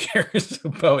 right? Who cares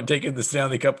about taking the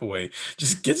Stanley Cup away?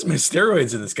 Just get some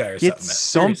steroids in this guy or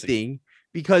something.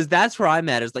 Because that's where I'm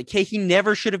at. Is like, hey, he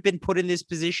never should have been put in this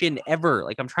position ever.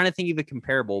 Like, I'm trying to think of a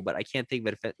comparable, but I can't think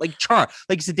of it. Like Chara,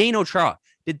 like Zdeno Chara.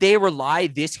 Did they rely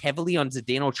this heavily on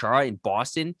Zdeno Chara in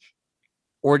Boston,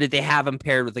 or did they have him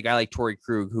paired with a guy like Torrey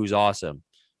Krug, who's awesome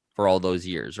for all those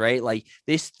years, right? Like,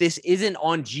 this isn't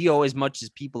on Gio as much as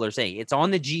people are saying. It's on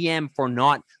the GM for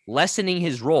not lessening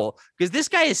his role, because this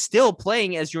guy is still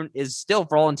playing is still,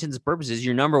 for all intents and purposes,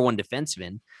 your number one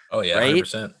defenseman. Oh yeah, right?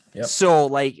 100%. Yep. So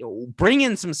like, bring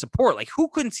in some support. Like, who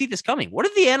couldn't see this coming? What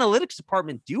did the analytics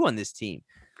department do on this team?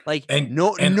 Like,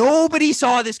 nobody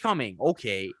saw this coming.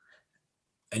 Okay.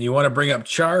 And you want to bring up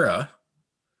Chara?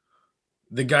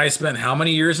 The guy spent how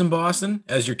many years in Boston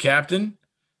as your captain?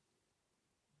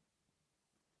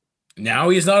 Now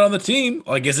he's not on the team.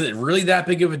 Like, is it really that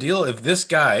big of a deal if this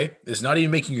guy is not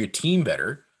even making your team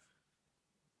better?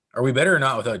 Are we better or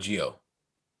not without Gio?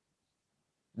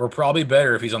 We're probably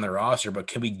better if he's on the roster, but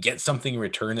can we get something in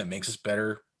return that makes us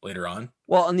better later on?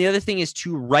 Well, and the other thing is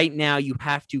too, right now you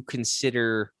have to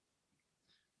consider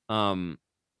who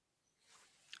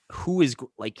is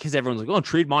like, because everyone's like, oh,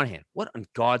 trade Monahan. What on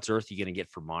God's earth are you going to get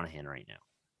for Monahan right now?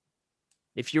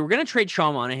 If you were going to trade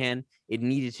Sean Monahan, it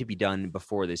needed to be done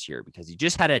before this year, because he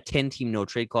just had a 10-team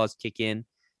no-trade clause kick in.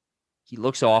 He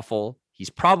looks awful. He's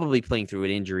probably playing through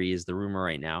an injury, is the rumor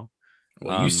right now.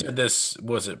 Well, you said this,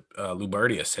 was it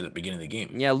Lubardia said at the beginning of the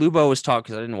game? Yeah, Lubo was talking,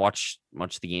 because I didn't watch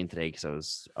much of the game today because I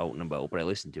was out and about, but I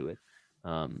listened to it.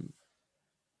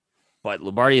 But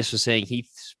Lubardius was saying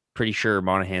he's pretty sure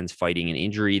Monahan's fighting an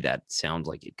injury that sounds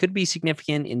like it could be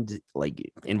significant,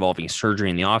 involving surgery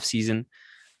in the offseason.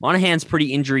 Monahan's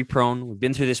pretty injury prone. We've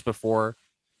been through this before.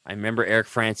 I remember Eric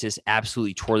Francis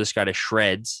absolutely tore this guy to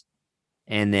shreds.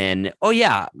 And then, oh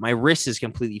yeah, my wrist is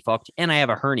completely fucked and I have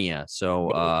a hernia.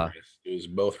 So it was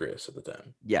both wrists at the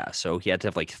time. Yeah, so he had to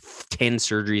have like 10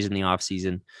 surgeries in the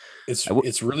offseason.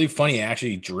 It's really funny. I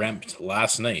actually dreamt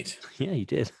last night. Yeah, you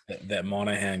did. That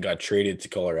Monahan got traded to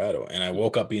Colorado. And I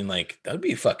woke up being like, that would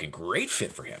be a fucking great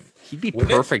fit for him. He'd be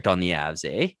perfect on the Avs,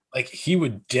 eh? Like, he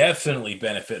would definitely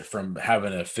benefit from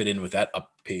having to fit in with that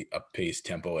up-paced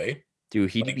tempo, eh? Dude,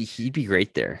 he'd be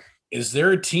great there. Is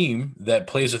there a team that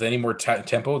plays with any more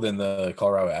tempo than the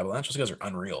Colorado Avalanche? Those guys are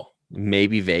unreal.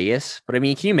 Maybe Vegas. But I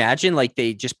mean, can you imagine like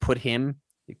they just put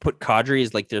Kadri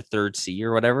as like their third C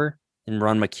or whatever and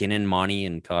run McKinnon, Monty,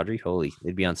 and Kadri? Holy,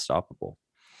 they'd be unstoppable.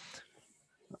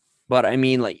 But I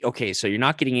mean, like, okay, so you're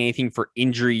not getting anything for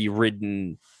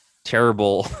injury-ridden,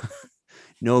 terrible,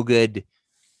 no good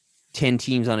 10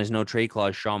 teams on his no trade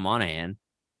clause, Sean Monahan.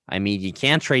 I mean, you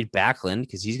can't trade Backlund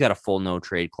because he's got a full no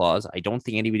trade clause. I don't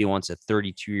think anybody wants a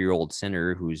 32-year-old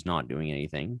center who's not doing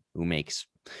anything, who makes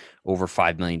over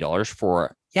 $5 million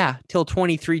for, till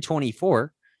 23,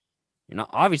 24. You're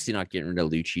obviously not getting rid of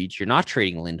Lucic. You're not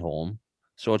trading Lindholm.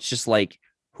 So it's just like,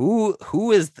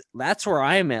 who is, that's where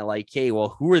I'm at. Like, hey, well,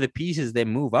 who are the pieces that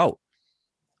move out?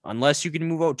 Unless you can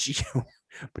move out Gio.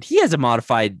 But he has a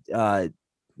modified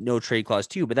no trade clause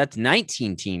too, but that's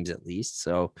 19 teams at least.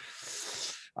 So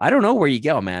I don't know where you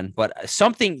go, man, but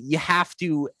something you have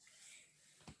to,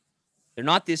 they're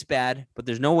not this bad, but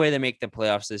there's no way they make the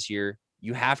playoffs this year.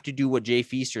 You have to do what Jay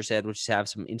Feaster said, which is have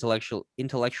some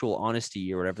intellectual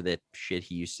honesty or whatever that shit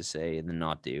he used to say and then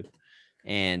not do.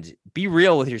 And be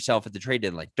real with yourself at the trade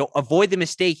deadline. Don't avoid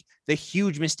the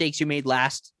huge mistakes you made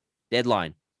last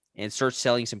deadline, and start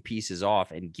selling some pieces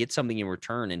off and get something in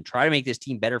return and try to make this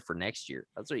team better for next year.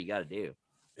 That's what you got to do.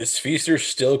 Is Feaster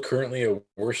still currently a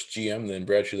worse GM than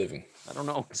Brad Treliving? I don't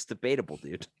know. It's debatable,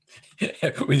 dude.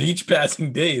 With each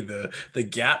passing day, the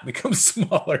gap becomes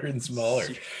smaller and smaller.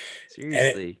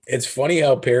 Seriously. It's funny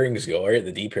how pairings go, right?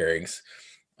 The D pairings.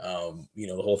 The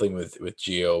whole thing with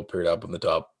Gio paired up on the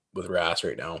top with Rass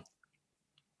right now.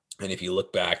 And if you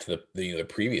look back to the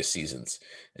previous seasons,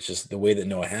 it's just the way that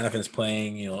Noah Hannifin's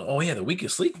playing, the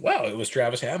weakest link. Wow, it was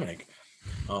Travis Hamonic.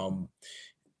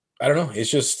 I don't know.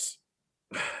 It's just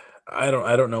I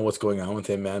don't know what's going on with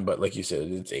him, man. But like you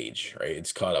said, it's age, right?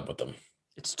 It's caught up with them.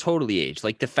 It's totally age.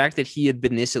 Like the fact that he had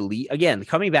been this elite again,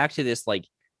 coming back to this like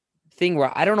thing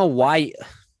where I don't know why.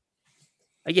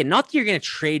 Again, not that you're going to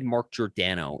trade Mark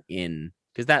Giordano in,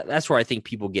 because that's where I think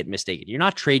people get mistaken. You're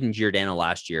not trading Giordano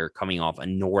last year coming off a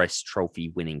Norris Trophy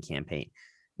winning campaign.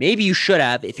 Maybe you should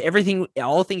have, if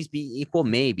all things be equal,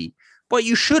 maybe. But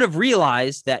you should have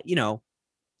realized that,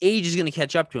 age is going to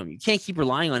catch up to him. You can't keep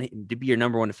relying on him to be your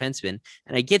number one defenseman.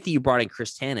 And I get that you brought in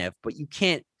Chris Tanev, but you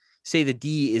can't say the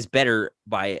D is better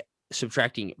by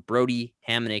subtracting Brody,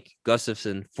 Hamonic,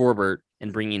 Gustafsson, Forbert,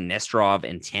 and bringing Nesterov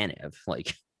and Tanev.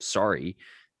 Like, sorry,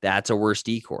 that's a worse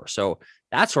decor. So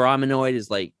that's where I'm annoyed is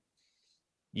like,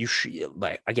 you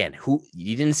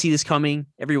didn't see this coming.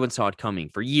 Everyone saw it coming.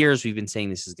 For years, we've been saying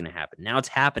this is going to happen. Now it's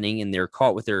happening, and they're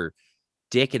caught with their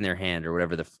dick in their hand or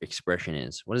whatever the expression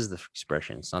is. What is the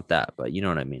expression? It's not that, but you know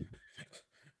what I mean.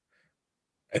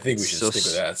 I think we should stick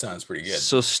with that. It sounds pretty good.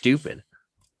 So stupid.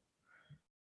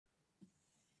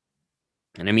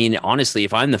 And I mean, honestly,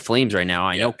 if I'm the Flames right now,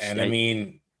 I know. And I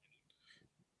mean,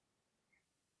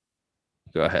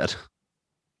 go ahead.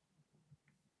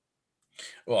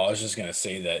 Well, I was just gonna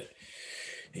say that,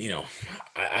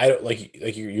 I don't like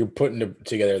you're putting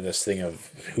together this thing of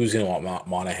who's gonna want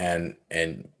Monahan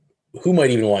and who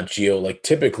might even want Gio. Like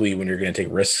typically, when you're gonna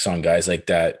take risks on guys like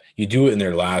that, you do it in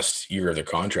their last year of their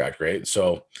contract, right?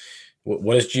 So,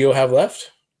 what does Gio have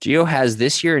left? Gio has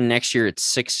this year and next year it's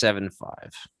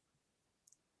 6.75.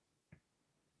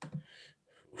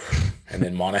 And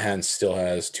then Monahan still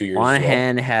has 2 years.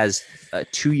 Monahan has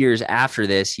 2 years after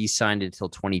this. He signed until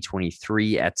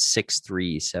 2023 at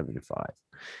 6.375,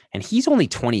 and he's only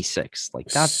 26. Like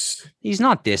he's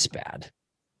not this bad.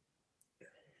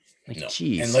 Like, no.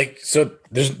 Geez. And like, so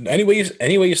there's any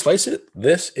way you slice it,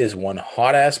 this is one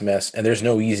hot ass mess, and there's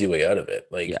no easy way out of it.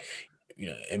 Like,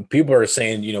 and people are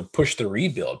saying, push the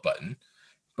rebuild button,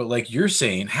 but like you're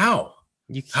saying, how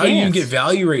do you even get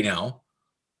value right now?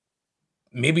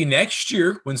 Maybe next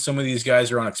year when some of these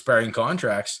guys are on expiring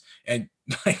contracts. And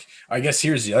like, I guess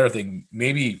here's the other thing.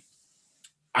 Maybe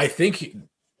I think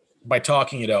by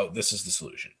talking it out, this is the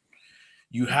solution.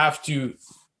 You have to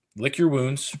lick your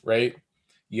wounds, right?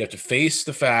 You have to face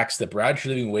the facts that Brad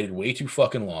Treliving waited way too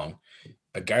fucking long.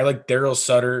 A guy like Daryl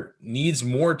Sutter needs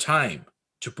more time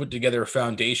to put together a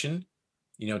foundation,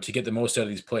 to get the most out of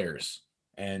these players.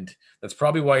 And that's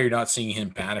probably why you're not seeing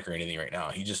him panic or anything right now.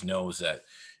 He just knows that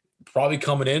probably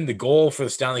coming in, the goal for the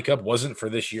Stanley Cup wasn't for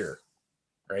this year,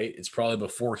 right? It's probably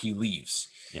before he leaves.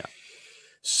 Yeah.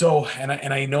 So, and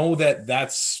I know that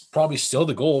that's probably still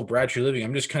the goal of Brad Treliving.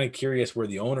 I'm just kind of curious where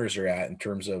the owners are at in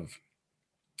terms of,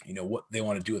 what they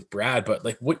want to do with Brad. But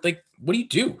what do you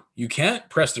do? You can't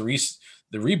press the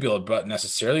rebuild button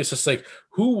necessarily. It's just like,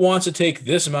 who wants to take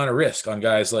this amount of risk on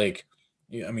guys like,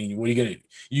 I mean, what are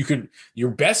you going to,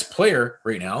 your best player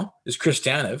right now is Chris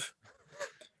Tanev.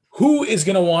 Who is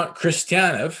going to want Chris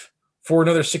Tanev for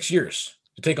another 6 years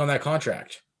to take on that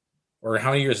contract? Or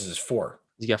how many years is this? 4?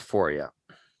 He's got 4, yeah.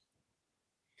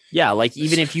 Yeah, like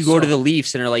even if you go to the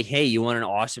Leafs and are like, hey, you want an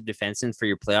awesome defenseman for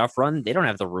your playoff run, they don't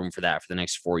have the room for that for the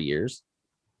next 4 years.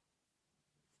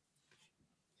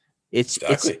 It's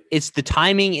the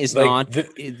timing is like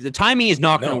the timing is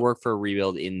not going to work for a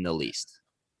rebuild in the least.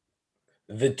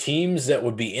 The teams that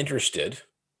would be interested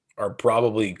are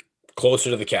probably closer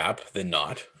to the cap than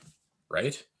not,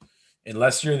 right?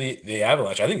 Unless you're the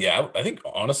Avalanche. I think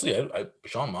honestly,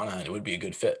 Sean Monahan, it would be a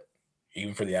good fit,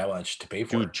 even for the Avalanche to pay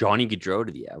for. Dude, Johnny Gaudreau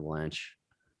to the Avalanche.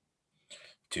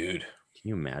 Dude, can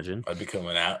you imagine? I'd become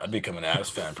an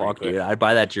Avs fan. Fuck, dude, I'd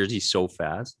buy that jersey so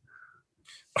fast.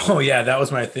 Oh yeah, that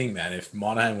was my thing, man. If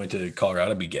Monahan went to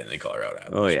Colorado, I'd be getting the Colorado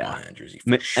Avalanche Monahan jersey.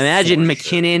 Imagine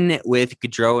McKinnon with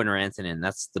Gaudreau and Rantanen.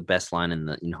 That's the best line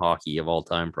in hockey of all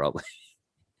time, probably.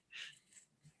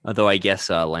 Although I guess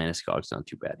Landeskog's not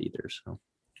too bad either.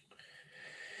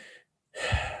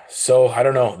 So I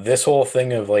don't know. This whole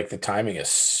thing of like the timing is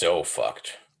so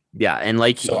fucked. Yeah, and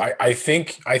like so I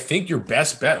think your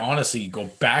best bet, honestly, go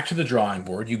back to the drawing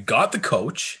board. You got the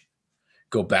coach.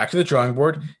 Go back to the drawing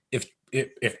board.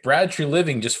 If Brad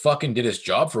Treliving just fucking did his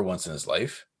job for once in his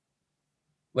life,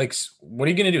 like, what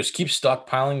are you gonna do? Is keep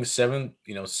stockpiling the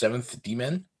seventh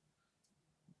D-men,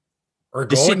 or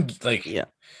go and like, yeah.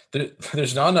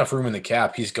 There's not enough room in the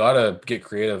cap. He's got to get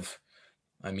creative.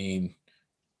 I mean,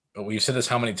 we've said this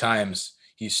how many times.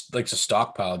 He likes to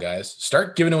stockpile guys.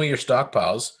 Start giving away your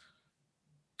stockpiles.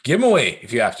 Give them away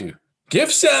if you have to. Give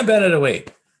Sam Bennett away.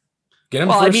 Get him.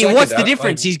 Well, I mean, what's the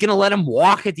difference? He's going to let him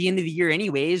walk at the end of the year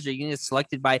anyways. Or you're going to get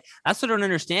selected by. That's what I don't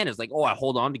understand. Is like, oh, I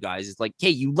hold on to guys. It's like, hey,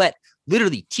 you let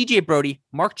literally TJ Brody,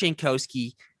 Mark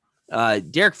Jankowski,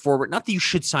 Derek Forbort. Not that you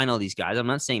should sign all these guys. I'm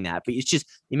not saying that, but it's just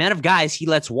the amount of guys he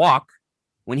lets walk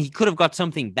when he could have got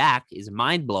something back is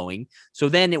mind blowing. So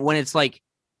then when it's like,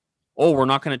 oh, we're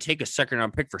not going to take a second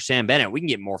round pick for Sam Bennett, we can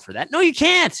get more for that. No, you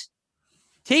can't.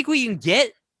 Take what you can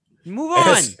get. Move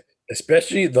on.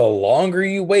 Especially the longer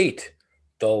you wait,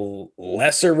 the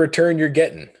lesser return you're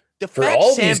getting. The fact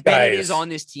Sam Bennett is on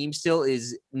this team still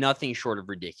is nothing short of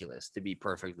ridiculous, to be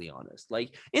perfectly honest.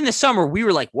 Like in the summer, we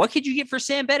were like, what could you get for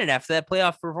Sam Bennett after that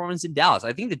playoff performance in Dallas?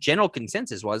 I think the general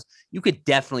consensus was you could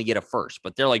definitely get a first,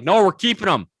 but they're like, no, we're keeping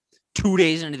him. 2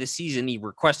 days into the season, he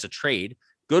requests a trade.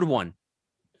 Good one.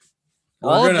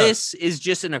 All of this is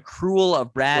just an accrual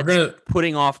of Brad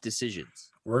putting off decisions.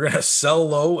 We're going to sell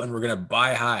low and we're going to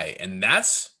buy high. And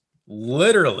that's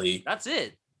literally... That's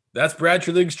it. That's Brad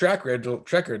Treliving's track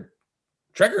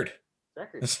record.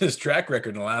 This is his track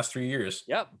record in the last 3 years.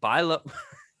 Yep. Buy low.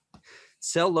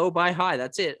 Sell low, buy high.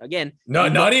 That's it. Again. No,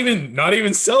 not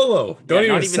even sell low. Don't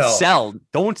even sell.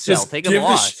 Don't sell. Just take a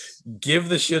loss. Give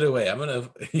the shit away. I'm going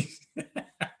to...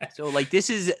 So like this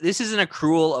is an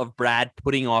accrual of Brad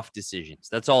putting off decisions.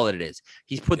 That's all that it is.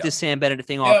 He's put this Sam Bennett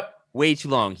thing off way too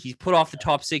long. He's put off the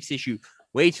top 6 issue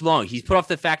way too long. He's put off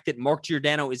the fact that Mark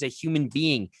Giordano is a human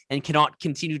being and cannot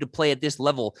continue to play at this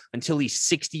level until he's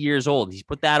 60 years old. He's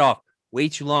put that off way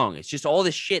too long. It's just all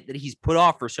this shit that he's put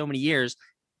off for so many years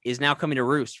is now coming to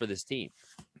roost for this team.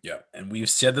 Yeah, and we've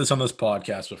said this on this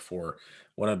podcast before.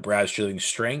 One of Brad Treliving's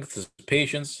strengths is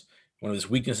patience. One of his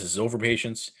weaknesses is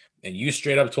overpatience. And you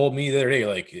straight up told me the other day,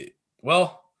 like,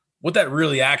 well, what that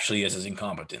really actually is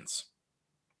incompetence.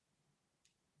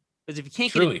 Because if you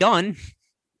can't get it done,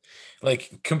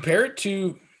 like compare it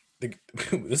to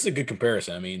this is a good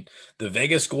comparison. I mean, the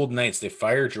Vegas Golden Knights, they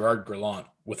fired Gerard Gallant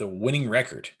with a winning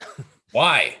record.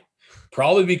 Why?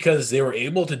 Probably because they were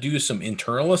able to do some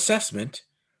internal assessment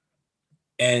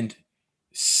and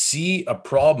see a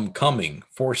problem coming,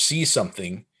 foresee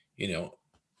something,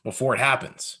 before it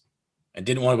happens, and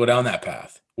didn't want to go down that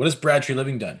path. What has Brad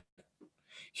Treliving done?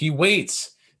 He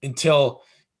waits until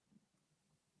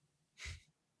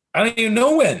I don't even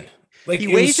know when. Like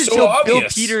he waits until Bill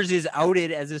Peters is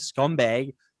outed as a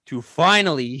scumbag to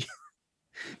finally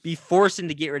be forced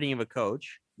into get rid of a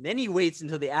coach. Then he waits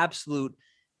until the absolute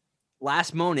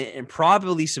last moment and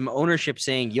probably some ownership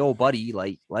saying, yo, buddy,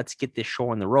 like, let's get this show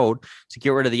on the road to get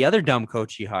rid of the other dumb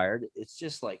coach he hired. It's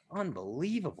just like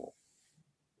unbelievable.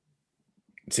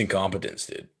 It's incompetence,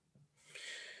 dude.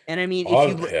 And I mean,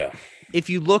 if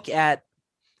you look at,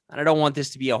 and I don't want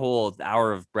this to be a whole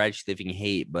hour of Brad Treliving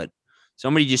hate, but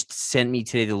somebody just sent me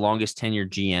today the longest tenured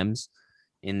GMs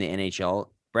in the NHL.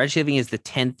 Brad Treliving is the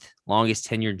 10th longest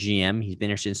tenured GM. He's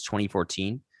been here since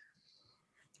 2014.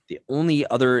 The only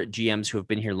other GMs who have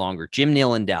been here longer, Jim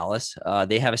Nill in Dallas,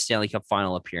 they have a Stanley Cup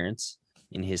final appearance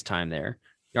in his time there.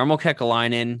 Jarmo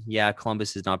Kekalainen,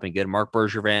 Columbus has not been good. Mark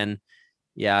Bergevin,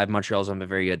 Yeah, Montreal's been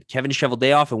very good. Kevin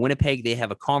Cheveldayoff in Winnipeg, they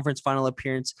have a conference final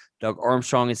appearance. Doug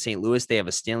Armstrong in St. Louis, they have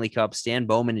a Stanley Cup. Stan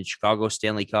Bowman in Chicago,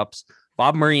 Stanley Cups.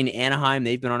 Bob Murray in Anaheim,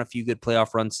 they've been on a few good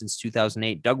playoff runs since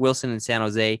 2008. Doug Wilson in San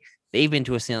Jose, they've been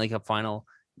to a Stanley Cup final.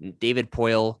 David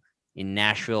Poile in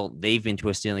Nashville, they've been to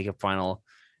a Stanley Cup final.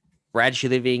 Brad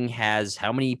Shiliving has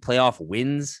how many playoff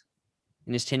wins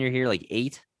in his tenure here? Like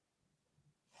 8?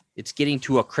 It's getting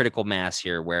to a critical mass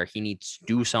here where he needs to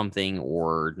do something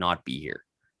or not be here.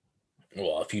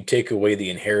 Well, if you take away the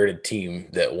inherited team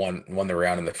that won the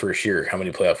round in the first year, how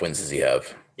many playoff wins does he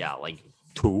have? Yeah, like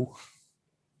 2.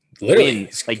 Literally,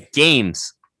 like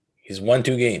games. He's won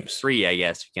 2 games. 3, I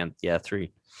guess. You can't. Yeah,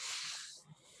 3.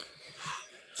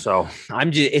 So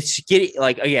it's getting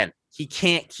like, again, he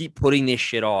can't keep putting this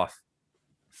shit off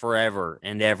forever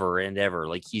and ever and ever.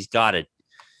 Like, he's got it.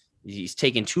 He's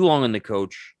taking too long on the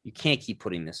coach. You can't keep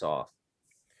putting this off.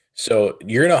 So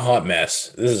you're in a hot mess.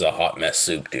 This is a hot mess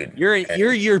soup, dude.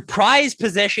 You're your prized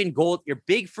possession goal, your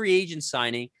big free agent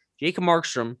signing, Jacob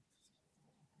Markstrom.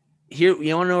 Here,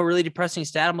 you want to know a really depressing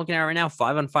stat I'm looking at right now?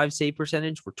 5-on-5 save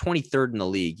percentage. We're 23rd in the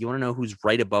league. You want to know who's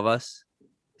right above us?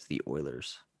 It's the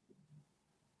Oilers.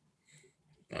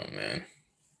 Oh, man.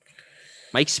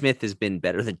 Mike Smith has been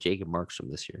better than Jacob Markstrom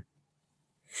this year.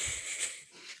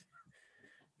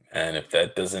 And if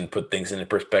that doesn't put things into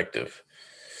perspective.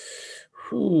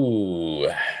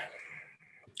 Goaltending's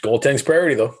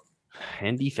priority, though.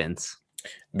 And defense.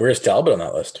 Where's Talbot on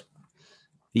that list?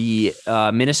 The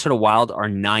Minnesota Wild are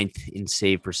 9th in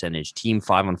save percentage. Team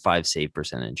 5-on-5 save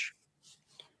percentage.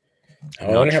 I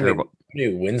wonder how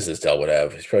many wins does Talbot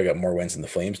have? He's probably got more wins than the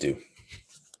Flames do.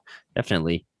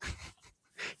 Definitely.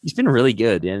 He's been really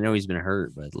good. I know he's been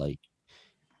hurt, but like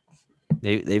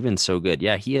they've been so good.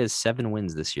 Yeah, he has 7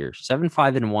 wins this year.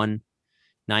 7-5-1,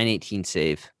 918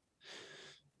 save.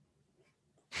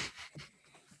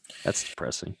 That's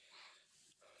depressing.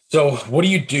 So what do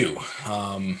you do?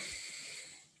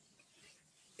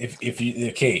 If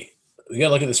you we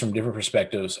gotta look at this from different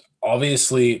perspectives.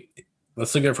 Obviously,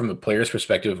 let's look at it from the player's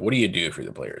perspective. What do you do for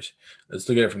the players? Let's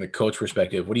look at it from the coach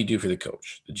perspective. What do you do for the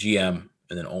coach, the GM,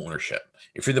 and then ownership?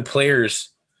 If you're the players,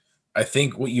 I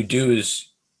think what you do is,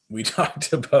 we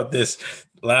talked about this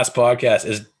last podcast,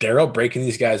 is Daryl breaking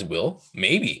these guys' will?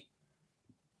 Maybe.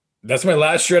 That's my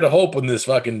last shred of hope in this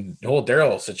fucking whole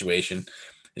Daryl situation.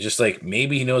 It's just like,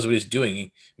 maybe he knows what he's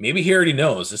doing. Maybe he already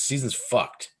knows this season's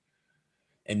fucked.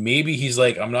 And maybe he's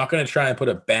like, I'm not going to try and put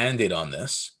a Band-Aid on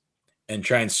this and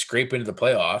try and scrape into the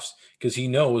playoffs, because he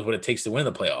knows what it takes to win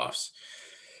the playoffs.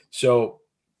 So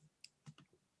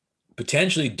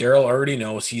potentially Daryl already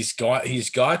knows he's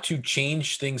got to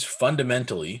change things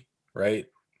fundamentally, right?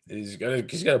 He's got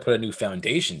to put a new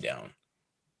foundation down,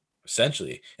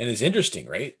 essentially. And it's interesting,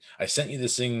 right? I sent you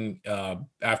this thing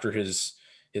after his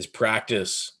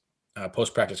practice,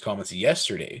 post-practice comments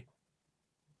yesterday,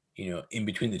 in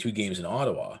between the 2 games in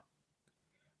Ottawa,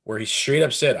 where he straight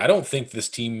up said, I don't think this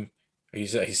team, he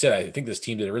said, I think this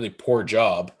team did a really poor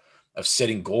job of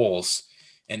setting goals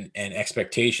and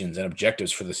expectations and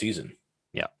objectives for the season.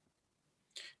 Yeah.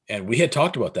 And we had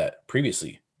talked about that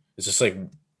previously. It's just like,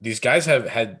 these guys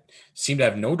seem to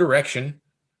have no direction,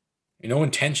 no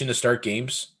intention to start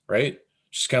games, right?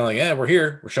 Just kind of like, yeah, we're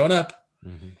here, we're showing up.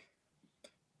 Mm-hmm.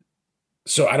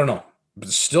 So I don't know, but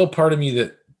still part of me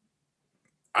that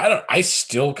I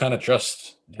still kind of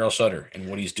trust Daryl Sutter and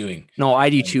what he's doing. No, I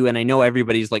do too. And I know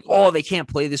everybody's like, oh, they can't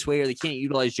play this way, or they can't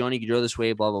utilize Johnny Gaudreau this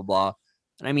way, blah, blah, blah.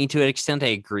 And I mean, to an extent, I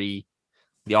agree.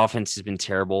 The offense has been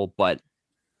terrible. But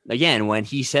again, when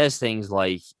he says things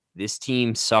like, this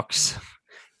team sucks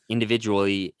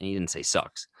individually, and he didn't say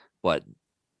sucks, but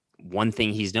one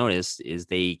thing he's noticed is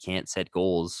they can't set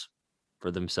goals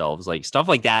for themselves. Like, stuff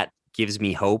like that gives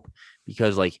me hope,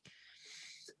 because like,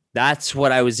 that's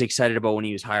what I was excited about when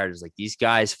he was hired. Is like, these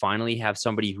guys finally have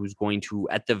somebody who's going to,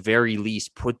 at the very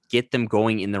least, get them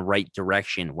going in the right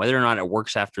direction. Whether or not it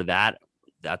works after that,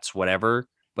 that's whatever.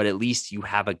 But at least you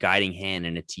have a guiding hand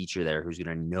and a teacher there who's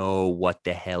going to know what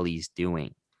the hell he's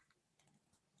doing.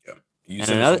 Yeah.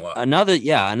 And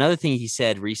another thing he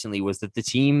said recently was that the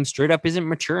team straight up isn't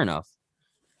mature enough.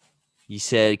 He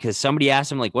said, because somebody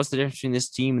asked him, like, what's the difference between this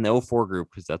team and the 04 group?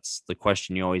 Because that's the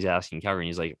question you always ask in Calgary. And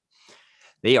he's like,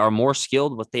 they are more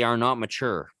skilled, but they are not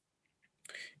mature.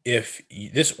 If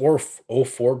this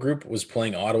 04 group was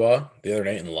playing Ottawa the other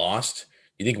night and lost,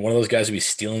 you think one of those guys would be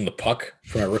stealing the puck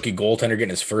from a rookie goaltender getting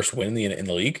his first win in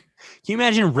the league? Can you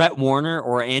imagine Rhett Warner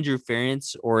or Andrew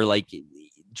Ference or like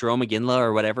Jerome McGinley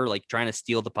or whatever, like trying to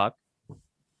steal the puck?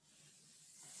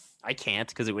 I can't,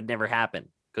 because it would never happen,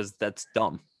 because that's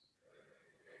dumb.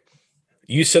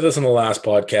 You said this on the last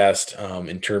podcast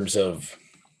in terms of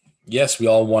yes, we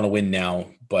all want to win now,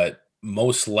 but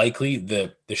most likely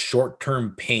the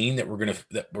short-term pain that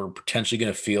we're potentially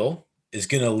gonna feel is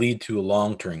gonna lead to a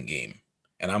long-term game.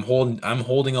 And I'm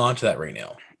holding on to that right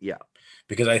now. Yeah.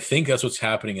 Because I think that's what's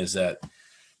happening is that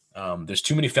there's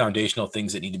too many foundational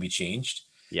things that need to be changed.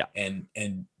 Yeah. And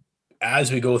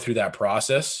as we go through that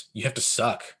process, you have to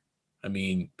suck. I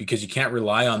mean, because you can't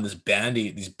rely on these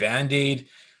Band-Aid, Band-Aid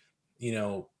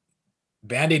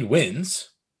wins.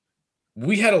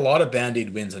 We had a lot of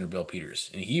Band-Aid wins under Bill Peters,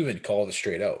 and he even called it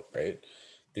straight out, right?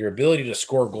 Their ability to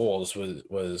score goals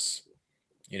was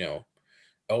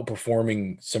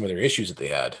outperforming some of their issues that they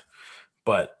had.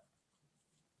 But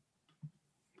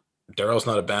Daryl's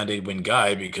not a Band-Aid win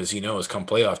guy because he knows come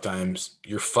playoff times,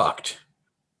 you're fucked.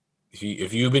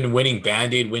 If you've been winning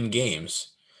Band-Aid win games,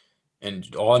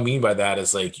 and all I mean by that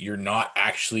is like you're not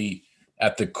actually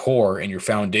at the core and your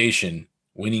foundation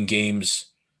winning games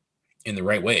in the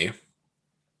right way,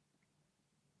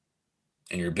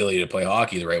 and your ability to play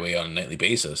hockey the right way on a nightly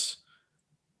basis,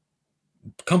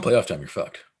 come playoff time, you're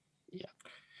fucked. Yeah.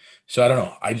 So I don't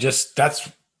know.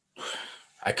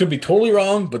 I could be totally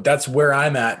wrong, but that's where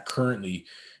I'm at currently.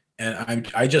 And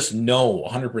I just know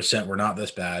 100% we're not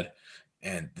this bad.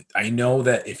 And I know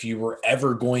that if you were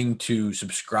ever going to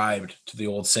subscribe to the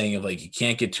old saying of like, you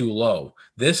can't get too low,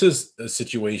 this is a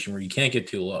situation where you can't get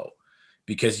too low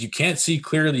because you can't see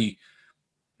clearly,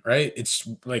 right? It's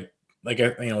like,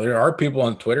 there are people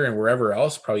on Twitter and wherever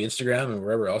else, probably Instagram and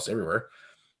wherever else, everywhere,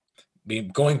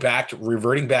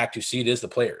 reverting back to see it as the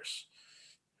players.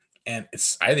 And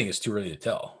I think it's too early to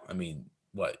tell. I mean,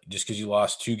 just because you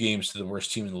lost 2 games to the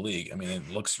worst team in the league, I mean,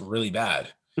 it looks really bad.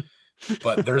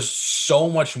 But there's so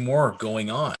much more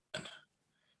going on.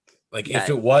 Like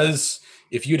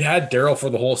if you'd had Daryl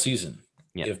for the whole season,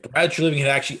 if Brad Treliving had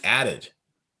actually added,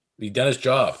 he'd done his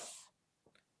job.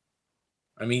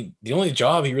 I mean, the only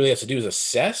job he really has to do is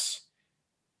assess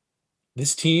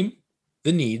this team,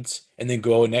 the needs, and then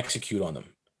go and execute on them.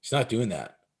 He's not doing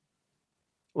that.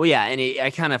 Well, yeah, and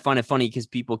I kind of find it funny because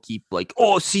people keep like,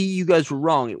 "Oh, see, you guys were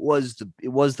wrong. It was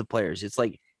the players." It's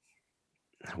like,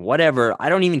 whatever. I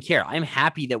don't even care. I'm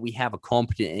happy that we have a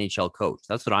competent NHL coach.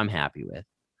 That's what I'm happy with.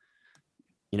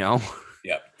 Yeah.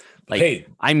 Like,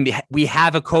 we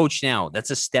have a coach now.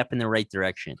 That's a step in the right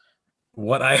direction.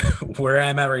 Where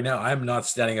I'm at right now, I'm not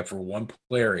standing up for one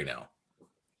player right now.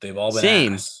 They've all been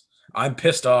Same. ass. I'm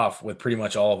pissed off with pretty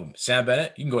much all of them. Sam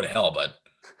Bennett, you can go to hell, bud.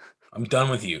 I'm done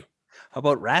with you. How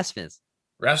about Rasmus?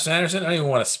 Rasmus Anderson, I don't even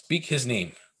want to speak his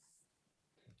name.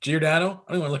 Giordano,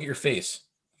 I don't even want to look at your face.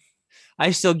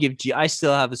 I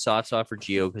still have a soft spot for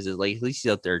Gio because at least he's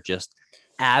out there just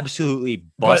absolutely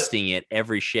busting it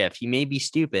every shift. He may be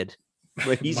stupid,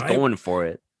 but he's going for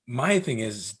it. My thing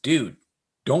is, dude,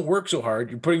 don't work so hard.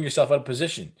 You're putting yourself out of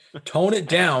position. Tone it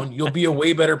down. You'll be a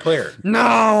way better player.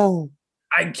 No,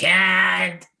 I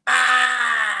can't.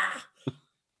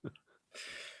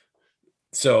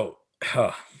 So,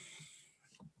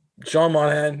 Sean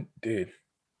Monahan, dude,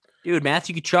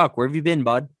 Matthew Tkachuk, where have you been,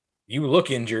 bud? You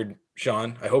look injured,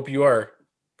 Sean. I hope you are.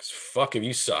 Because fuck, have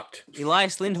you sucked.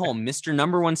 Elias Lindholm, Mr.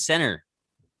 Number 1 center.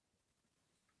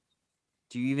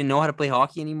 Do you even know how to play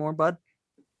hockey anymore, bud?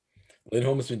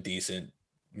 Lindholm has been decent.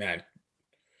 Man,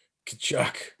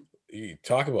 Tkachuk, you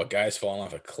talk about guys falling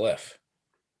off a cliff.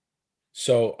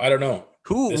 So, I don't know.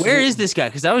 Where is this guy?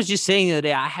 Because I was just saying the other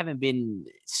day, I haven't been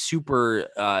super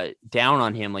down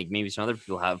on him like maybe some other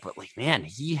people have. But, like, man,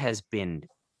 he has been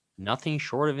nothing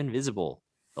short of invisible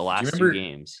the last 2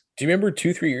 games. Do you remember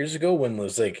 2-3 years ago when it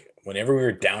was like whenever we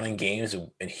were down in games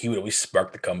and he would always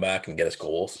spark the comeback and get us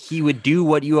goals? He would do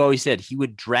what you always said. He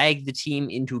would drag the team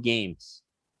into games.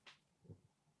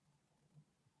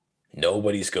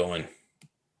 Nobody's going.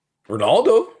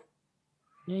 Ronaldo?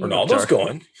 Yeah, Ronaldo's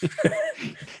going.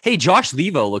 Hey, Josh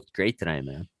Levo looked great tonight,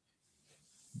 man.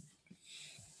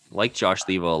 Like Josh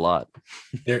Levo a lot.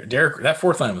 Derek, that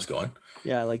fourth line was going.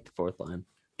 Yeah, I like the fourth line.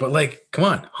 But, like, come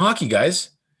on, hockey guys.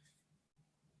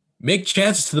 Make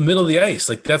chances to the middle of the ice.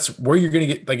 Like, that's where you're going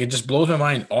to get, like, it just blows my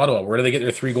mind. Ottawa, where do they get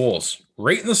their 3 goals?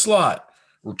 Right in the slot,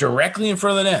 directly in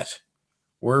front of the net.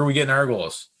 Where are we getting our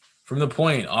goals? From the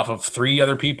point, off of 3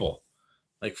 other people.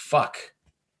 Like, fuck.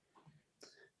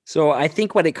 So I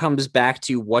think when it comes back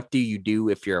to what do you do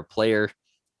if you're a player,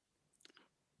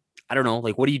 I don't know,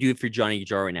 like, what do you do if you're Johnny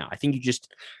Gaudreau right now? I think you just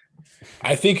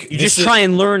try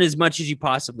and learn as much as you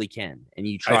possibly can, and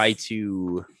you try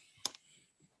to.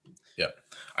 Yeah,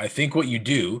 I think what you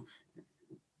do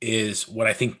is what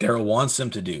I think Daryl wants them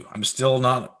to do. I'm still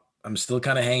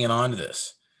kind of hanging on to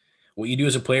this. What you do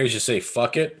as a player is just say,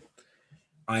 fuck it.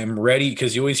 I'm ready.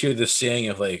 Because you always hear this saying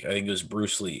of, like, I think it was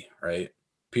Bruce Lee, right?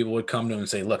 people would come to him and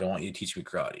say, look, I want you to teach me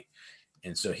karate.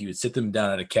 And so he would sit them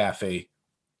down at a cafe.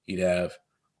 He'd have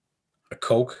a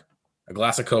Coke, a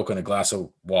glass of Coke, and a glass of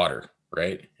water,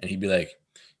 right? And he'd be like,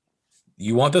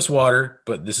 you want this water,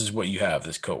 but this is what you have,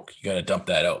 this Coke. You got to dump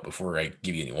that out before I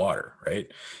give you any water,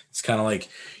 right? It's kind of like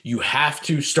you have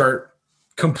to start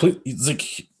completely. It's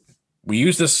like we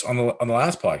used this on the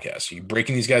last podcast. You're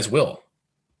breaking these guys' will.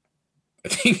 I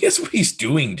think that's what he's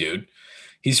doing, dude.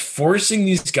 He's forcing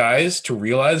these guys to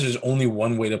realize there's only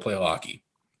one way to play hockey.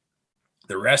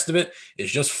 The rest of it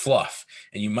is just fluff,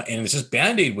 and it's just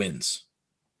Band-Aid wins.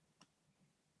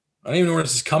 I don't even know where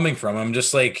this is coming from. I'm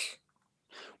just like,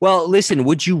 well, listen,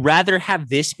 would you rather have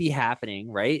this be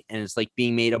happening, right? And it's like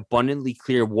being made abundantly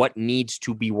clear what needs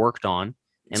to be worked on.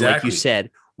 And exactly. Like you said,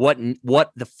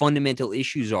 what the fundamental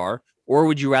issues are, or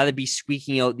would you rather be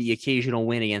squeaking out the occasional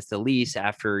win against the Leafs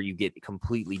after you get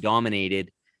completely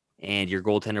dominated and your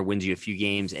goaltender wins you a few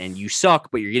games and you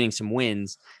suck, but you're getting some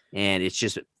wins and it's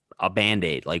just a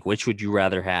Band-Aid? Like, which would you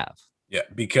rather have? Yeah,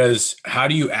 because how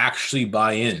do you actually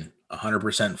buy in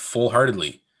 100%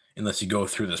 full-heartedly unless you go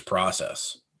through this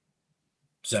process?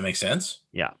 Does that make sense?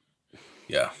 Yeah.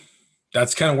 Yeah.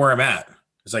 That's kind of where I'm at.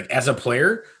 It's like, as a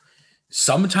player,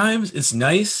 sometimes it's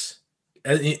nice,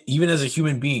 even as a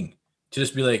human being, to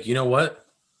just be like, you know what?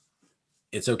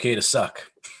 It's okay to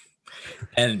suck.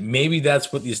 And maybe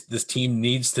that's what this team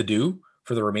needs to do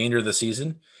for the remainder of the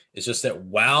season. It's just that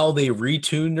while they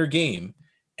retune their game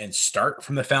and start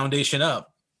from the foundation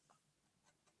up,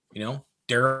 you know,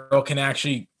 Darryl can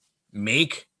actually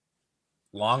make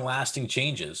long-lasting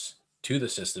changes to the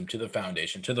system, to the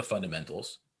foundation, to the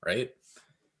fundamentals, right?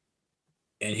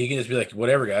 And he can just be like,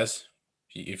 whatever, guys.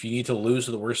 If you need to lose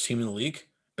to the worst team in the league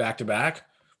back-to-back,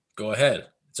 go ahead.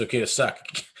 It's okay to suck.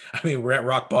 I mean, we're at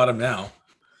rock bottom now.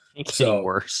 It's so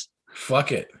worse.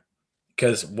 Fuck it.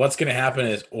 Because what's going to happen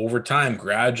is over time,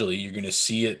 gradually, you're going to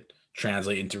see it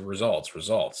translate into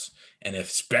results. And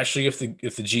especially if the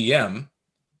GM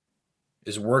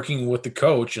is working with the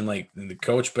coach and the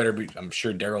coach better be, I'm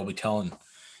sure Darryl will be telling,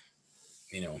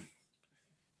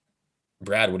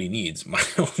 Brad what he needs.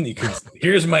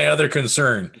 Here's my other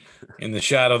concern in the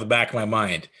shadow of the back of my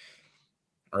mind.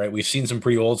 All right. We've seen some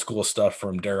pretty old school stuff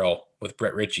from Darryl with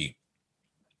Brett Ritchie,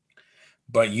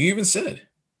 but you even said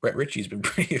Brett Ritchie's been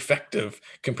pretty effective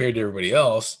compared to everybody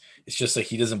else. It's just like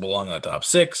he doesn't belong in the top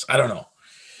six. I don't know.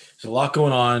 There's a lot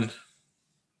going on.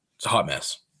 It's a hot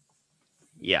mess.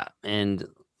 Yeah. And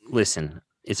listen,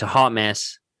 it's a hot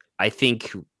mess. I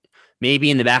think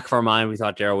maybe in the back of our mind, we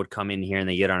thought Darryl would come in here and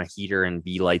they get on a heater and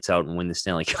be lights out and win the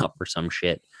Stanley Cup or some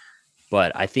shit.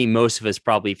 But I think most of us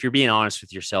probably, if you're being honest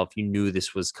with yourself, you knew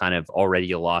this was kind of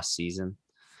already a lost season.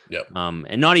 Yep.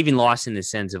 And not even lost in the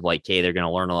sense of like, hey, they're going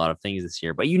to learn a lot of things this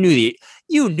year, but you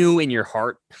knew in your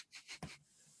heart.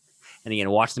 And again,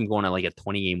 watch them go on like a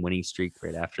 20-game winning streak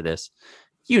right after this.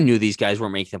 You knew these guys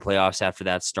weren't making the playoffs after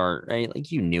that start, right?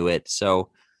 Like you knew it. So,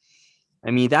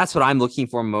 I mean, that's what I'm looking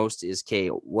for most is, okay,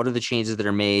 what are the changes that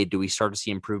are made? Do we start to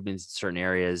see improvements in certain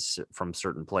areas from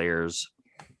certain players?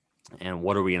 And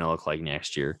what are we going to look like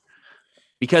next year?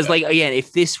 Because like, again,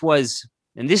 if this was,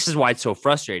 and this is why it's so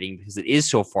frustrating because it is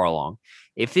so far along.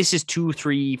 If this is 2,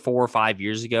 3, 4, 5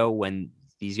 years ago when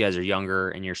these guys are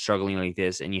younger and you're struggling like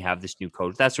this and you have this new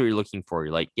coach, that's what you're looking for.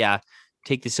 You're like, yeah,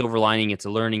 take the silver lining. It's a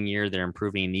learning year. They're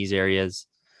improving in these areas.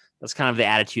 That's kind of the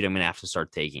attitude I'm going to have to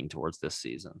start taking towards this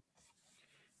season.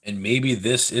 And maybe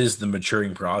this is the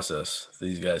maturing process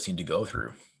these guys need to go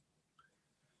through.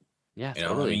 Yeah,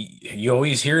 totally. I mean, you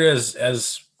always hear as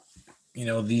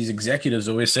these executives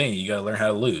always saying you got to learn how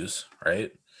to lose,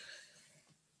 right?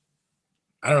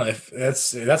 I don't know if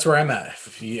that's where I'm at.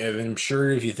 I'm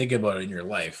sure if you think about it in your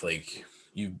life, like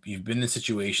you've been in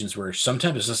situations where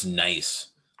sometimes it's just nice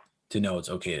to know it's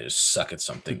okay to just suck at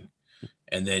something,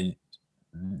 and then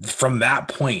from that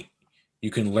point,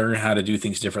 you can learn how to do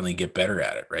things differently and get better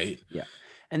at it, right? Yeah.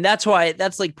 And that's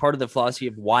like part of the philosophy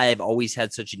of why I've always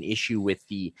had such an issue with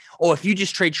if you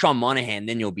just trade Sean Monahan,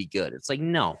 then you'll be good. It's like,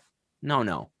 no.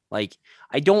 Like,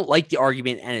 I don't like the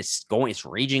argument and it's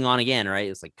raging on again, right?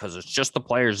 It's like, because it's just the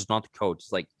players, it's not the coach.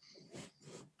 It's like,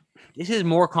 this is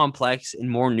more complex and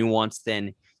more nuanced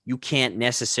than you can't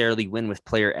necessarily win with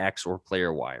player X or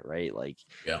player Y, right? Like,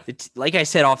 yeah. Like I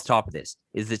said off the top of this,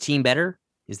 is the team better?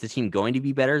 Is the team going to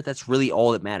be better? That's really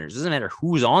all that matters. It doesn't matter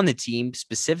who's on the team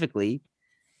specifically.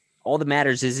 All that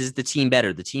matters is the team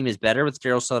better? The team is better with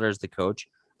Darryl Sutter as the coach.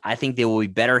 I think they will be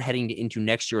better heading into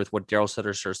next year with what Darryl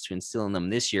Sutter starts to instill in them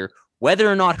this year. Whether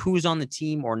or not who's on the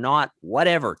team or not,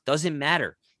 whatever, doesn't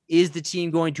matter. Is the team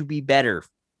going to be better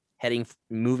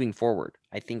moving forward?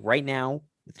 I think right now,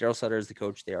 with Darryl Sutter as the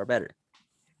coach, they are better.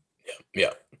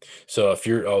 Yeah. So if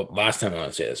you're, last time I want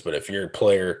to say this, but if you're a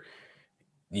player,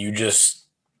 you just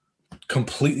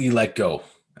completely let go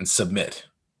and submit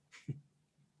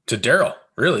to Daryl,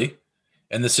 really,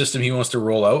 and the system he wants to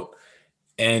roll out,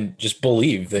 and just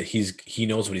believe that he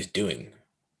knows what he's doing.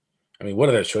 I mean, what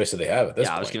other choice do they have at this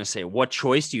point? I was going to say, what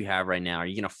choice do you have right now? Are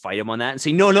you going to fight him on that and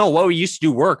say, no, what we used to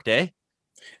do worked, eh?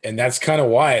 And that's kind of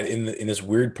why in this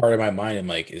weird part of my mind, I'm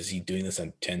like, is he doing this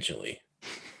intentionally?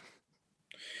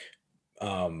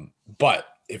 But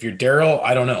if you're Daryl,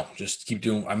 I don't know. Just keep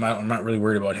doing. I'm not really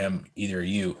worried about him, either are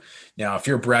you. Now, if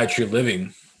you're Brad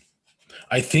Treliving,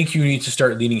 I think you need to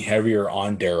start leaning heavier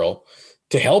on Daryl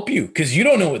to help you, because you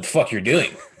don't know what the fuck you're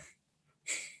doing.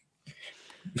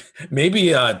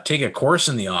 Maybe take a course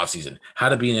in the offseason, how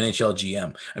to be an NHL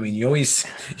GM. I mean, you always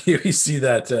see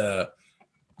that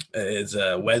it's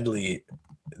Wedley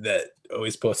that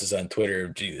always posts this on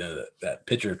Twitter, that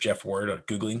picture of Jeff Ward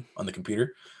Googling on the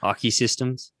computer. Hockey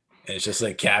systems. And it's just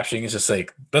like captioning. It's just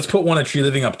like, let's put one of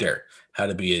Treliving up there. How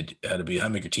to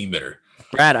make your team better.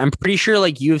 Brad, I'm pretty sure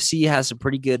like UFC has some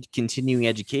pretty good continuing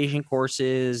education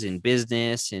courses in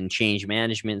business and change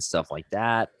management, stuff like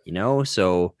that,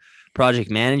 so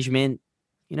project management,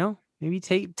 maybe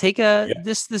take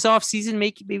this off season,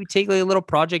 maybe take like a little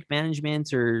project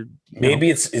management, or maybe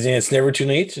it's never too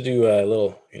late to do a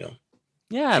little,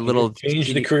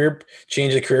 change the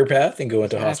career path and go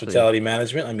into hospitality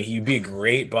management. I mean, he'd be a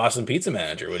great Boston Pizza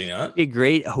manager, would he not? Be a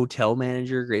great hotel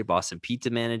manager, great Boston Pizza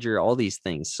manager, all these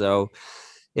things. So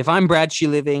if I'm Brad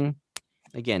Treliving,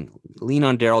 again, lean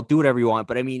on Daryl, do whatever you want.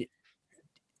 But I mean,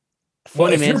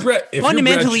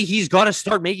 fundamentally, he's got to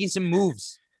start making some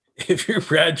moves. If you're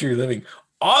Brad Treliving,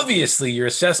 obviously your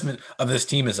assessment of this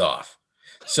team is off.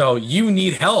 So you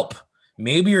need help.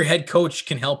 Maybe your head coach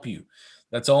can help you.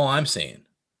 That's all I'm saying.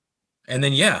 And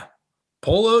then,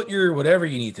 pull out your whatever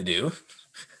you need to do,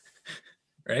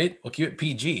 right? We'll keep it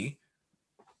PG.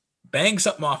 Bang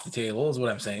something off the table is what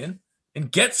I'm saying.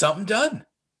 And get something done.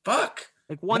 Fuck.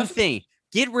 Like one thing,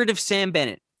 get rid of Sam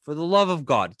Bennett. For the love of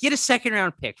God, get a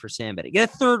second-round pick for Sam Bennett.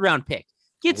 Get a third-round pick.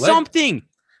 Get something.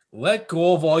 Let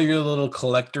go of all your little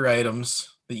collector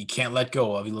items that you can't let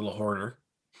go of, you little hoarder.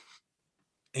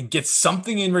 And get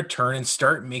something in return and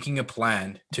start making a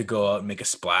plan to go out and make a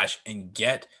splash and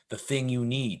get the thing you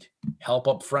need. Help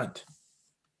up front.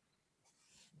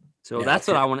 So that's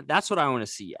what I want. That's what I want to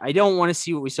see. I don't want to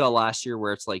see what we saw last year,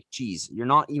 where it's like, geez, you're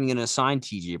not even going to sign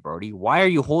TJ Brody. Why are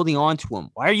you holding on to him?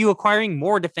 Why are you acquiring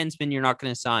more defensemen you're not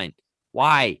going to sign?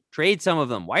 Why? Trade some of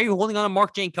them. Why are you holding on to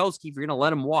Mark Jankowski if you're going to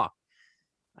let him walk?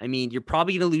 I mean, you're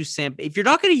probably going to lose Sam. If you're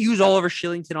not going to use Oliver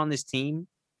Shillington on this team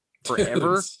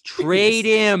forever, trade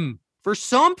him for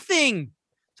something.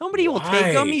 Somebody will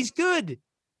take him. He's good.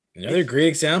 Another great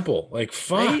example. Like,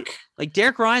 fuck. Right? Like,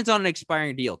 Derek Ryan's on an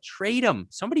expiring deal. Trade him.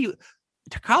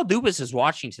 Kyle Dubas is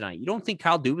watching tonight. You don't think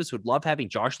Kyle Dubas would love having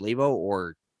Josh Lavo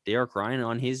or Derek Ryan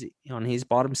on his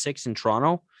bottom six in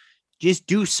Toronto? Just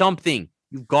do something.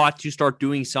 You've got to start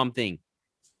doing something.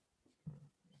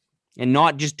 And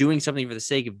not just doing something for the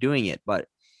sake of doing it. But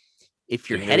if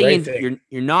you're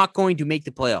you're not going to make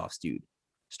the playoffs, dude.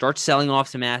 Start selling off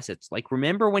some assets. Like,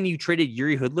 remember when you traded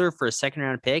Yuri Hudler for a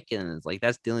second-round pick, and it's like,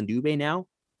 that's Dylan Dubé now?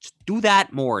 Just do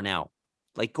that more now.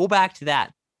 Like, go back to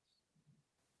that.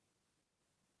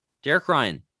 Derek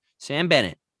Ryan, Sam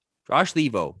Bennett, Josh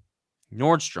Levo,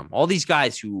 Nordstrom, all these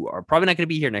guys who are probably not going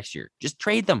to be here next year. Just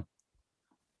trade them.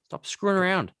 Stop screwing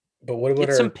around. But what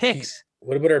about some picks?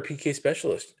 What about our PK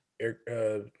specialist, Eric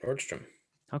Nordstrom?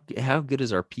 How good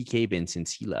has our PK been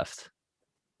since he left?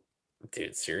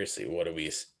 Dude, seriously, what have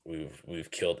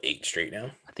we've killed 8 straight now?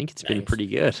 I think it's been pretty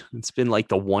good. It's been like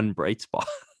the one bright spot.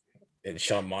 And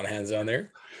Sean Monahan's on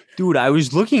there. Dude, I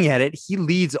was looking at it. He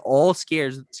leads all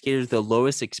skaters the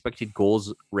lowest expected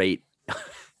goals rate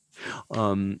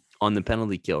on the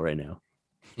penalty kill right now.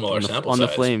 Smaller sample size. On the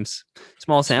Flames.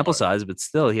 Small sample size, but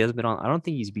still, he hasn't been on. I don't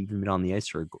think he's even been on the ice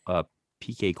for a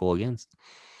PK goal against.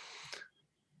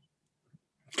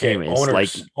 Okay,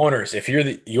 anyways, owners. If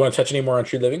you want to touch any more on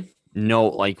Treliving? No,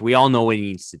 like, we all know what he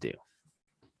needs to do.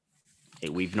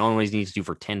 We've known what he needs to do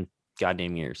for 10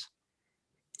 goddamn years.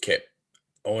 Okay.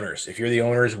 Owners. If you're the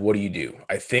owners, what do?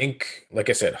 I think, like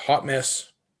I said, hot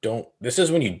mess. This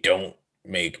is when you don't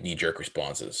make knee-jerk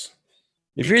responses.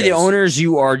 If you're the owners,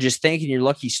 you are just thanking your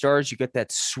lucky stars. You got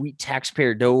that sweet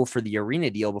taxpayer dough for the arena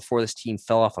deal before this team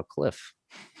fell off a cliff.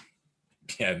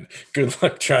 Yeah, good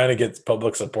luck trying to get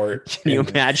public support. Can you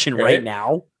imagine right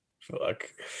now? Look,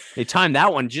 they timed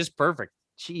that one just perfect.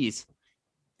 Jeez.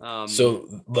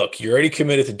 So look, you're already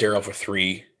committed to Daryl for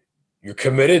 3. You're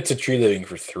committed to Treliving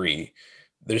for 3.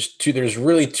 There's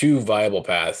really two viable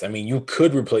paths. I mean,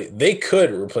 they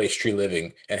could replace Tree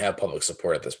Living and have public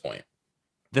support at this point.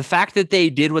 The fact that they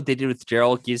did what they did with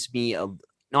Daryl gives me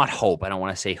not hope. I don't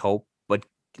want to say hope, but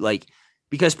like,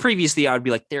 because previously I would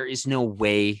be like, there is no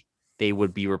way they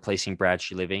would be replacing Brad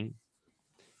Treliving.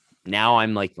 Now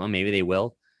I'm like, well, maybe they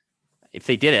will. If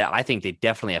they did it, I think they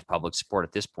definitely have public support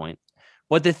at this point.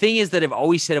 But the thing is that I've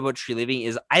always said about Treliving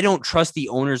is I don't trust the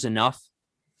owners enough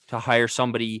to hire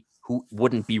somebody who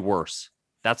wouldn't be worse.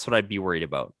 That's what I'd be worried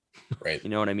about. Right. You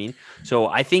know what I mean? So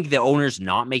I think the owners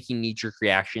not making knee-jerk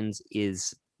reactions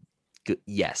is good.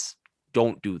 Yes,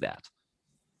 don't do that.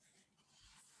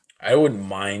 I wouldn't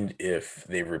mind if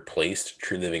they replaced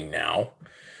Tree Living now.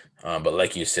 But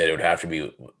like you said, it would have to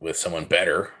be with someone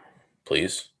better,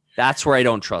 please. That's where I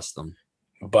don't trust them.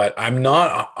 But I'm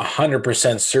not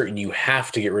 100% certain you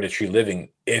have to get rid of Tree Living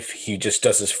if he just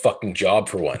does his fucking job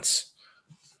for once.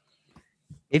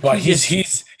 But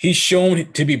he's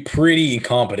shown to be pretty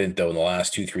incompetent though in the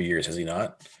last 2-3 years, has he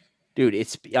not? Dude,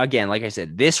 it's again, like I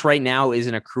said, this right now is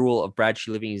an accrual of Brad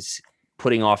Treliving's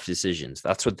putting off decisions.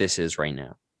 That's what this is right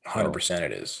now. 100%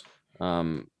 it is.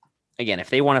 Again, if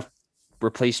they want to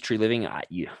replace Treliving,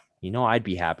 I'd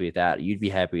be happy with that. You'd be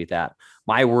happy with that.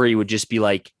 My worry would just be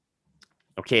like,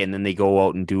 okay, and then they go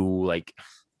out and do like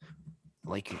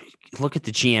look at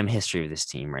the GM history of this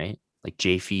team, right? Like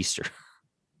Jay Feaster.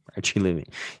 Treliving.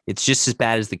 It's just as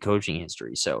bad as the coaching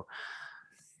history. So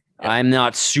I'm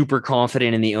not super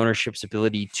confident in the ownership's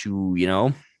ability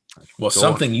to, Well,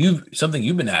 something you've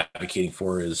been advocating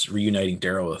for is reuniting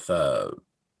Daryl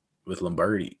with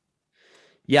Lombardi.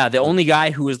 Yeah, the only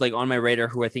guy who was like on my radar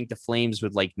who I think the Flames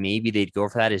would like maybe they'd go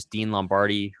for that is Dean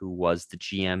Lombardi, who was the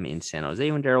GM in San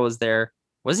Jose when Daryl was there.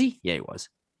 Was he? Yeah, he was.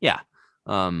 Yeah.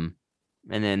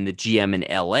 And then the GM in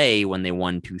LA when they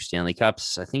won 2 Stanley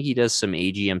Cups. I think he does some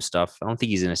AGM stuff. I don't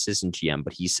think he's an assistant GM,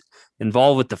 but he's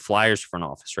involved with the Flyers front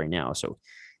office right now. So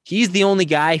he's the only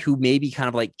guy who maybe kind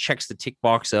of like checks the tick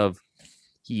box of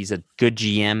he's a good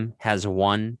GM, has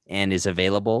won, and is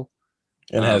available.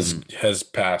 And has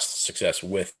past success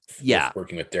with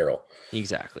working with Daryl.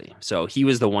 Exactly. So he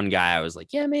was the one guy I was like,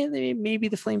 yeah, man, maybe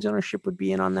the Flames ownership would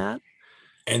be in on that.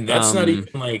 And that's not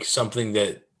even like something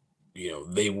that,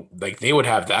 they would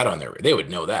have that on there. They would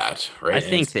know that, right? I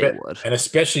think they would. And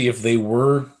especially if they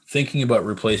were thinking about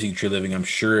replacing Tree Living, I'm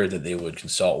sure that they would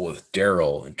consult with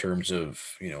Daryl in terms of,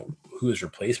 who his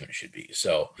replacement should be.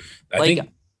 So I think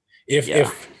if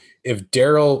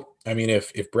Daryl,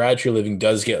 if Brad Tree Living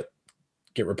does get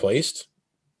replaced,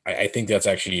 I think that's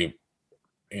actually,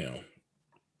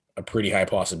 a pretty high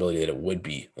possibility that it would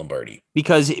be Lombardi.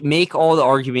 Because make all the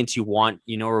arguments you want,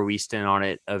 where we stand on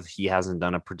it of he hasn't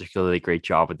done a particularly great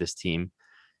job with this team.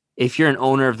 If you're an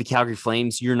owner of the Calgary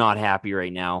Flames, you're not happy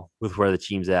right now with where the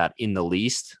team's at in the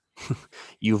least.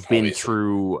 You've been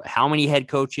through how many head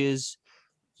coaches?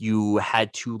 You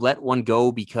had to let one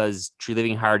go because Tree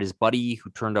Living hired his buddy who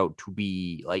turned out to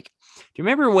be like, do you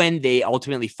remember when they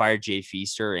ultimately fired Jay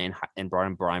Feaster and brought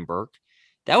in Brian Burke?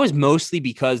 That was mostly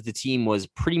because the team was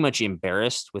pretty much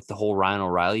embarrassed with the whole Ryan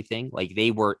O'Reilly thing. Like they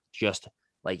were just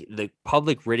like the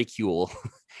public ridicule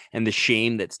and the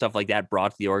shame that stuff like that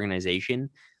brought to the organization.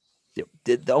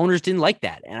 The owners didn't like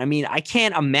that. And I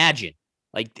can't imagine.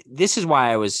 Like, this is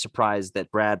why I was surprised that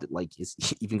Brad,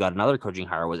 even got another coaching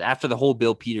hire was after the whole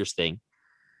Bill Peters thing.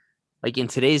 Like in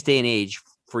today's day and age,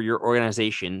 for your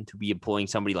organization to be employing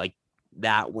somebody like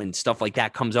that, when stuff like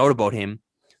that comes out about him,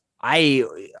 I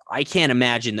can't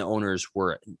imagine the owners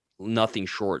were nothing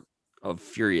short of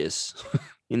furious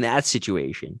in that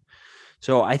situation.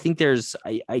 So I think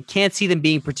I can't see them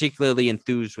being particularly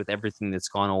enthused with everything that's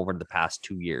gone over the past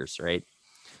 2 years. Right.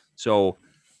 So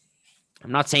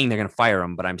I'm not saying they're going to fire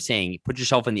him, but I'm saying put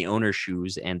yourself in the owner's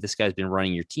shoes. And this guy's been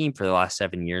running your team for the last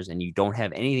 7 years and you don't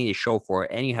have anything to show for it.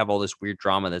 And you have all this weird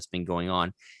drama that's been going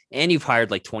on and you've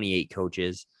hired like 28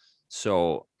 coaches.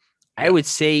 So I would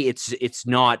say it's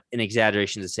not an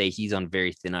exaggeration to say he's on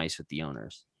very thin ice with the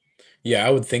owners. Yeah, I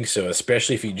would think so,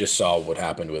 especially if you just saw what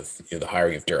happened with the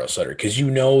hiring of Daryl Sutter, because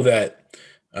that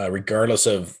regardless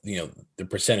of the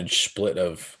percentage split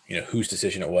of whose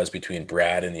decision it was between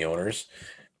Brad and the owners,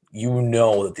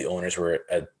 that the owners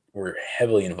were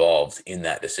heavily involved in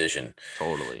that decision.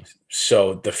 Totally.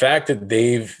 So the fact that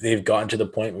they've gotten to the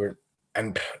point where,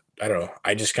 and I don't know,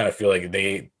 I just kind of feel like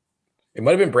it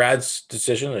might have been Brad's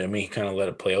decision. He kind of let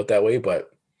it play out that way, but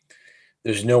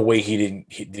there's no way he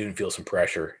didn't feel some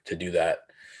pressure to do that.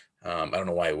 I don't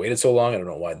know why he waited so long. I don't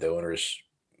know why the owners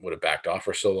would have backed off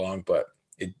for so long, but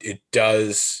it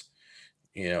does,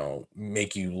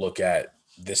 make you look at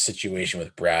this situation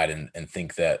with Brad and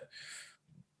think that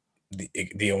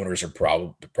the owners are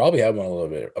probably have one a little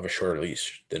bit of a shorter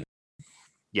leash than.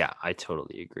 Yeah, I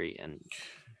totally agree. And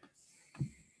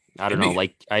I don't know,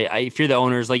 like I fear the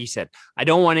owners, like you said, I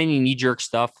don't want any knee jerk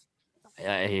stuff.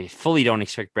 I fully don't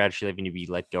expect Brad Treliving to be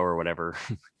let go or whatever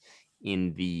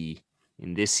in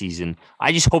this season.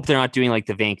 I just hope they're not doing like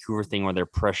the Vancouver thing where they're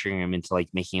pressuring him into like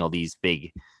making all these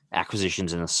big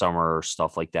acquisitions in the summer or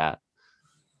stuff like that.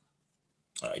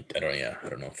 I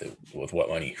don't know if with what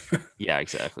money. Yeah,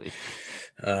 exactly.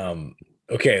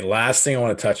 Okay, last thing I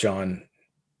want to touch on,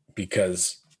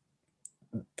 because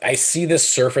I see this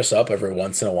surface up every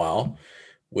once in a while,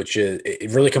 which is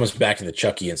it really comes back to the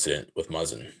Chucky incident with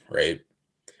Muzzin, right?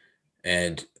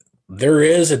 And there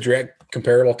is a direct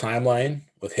comparable timeline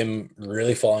with him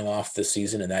really falling off this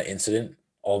season and that incident,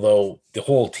 although the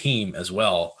whole team as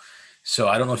well. So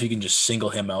I don't know if you can just single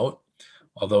him out,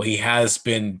 although he has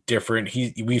been different.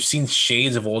 We've seen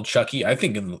shades of old Chucky, I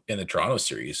think, in the Toronto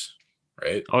series,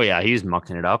 right? Oh yeah, he was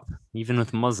mucking it up, even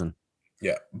with Muzzin.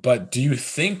 Yeah, but do you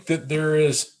think that there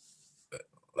is?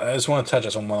 I just want to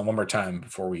touch on one more time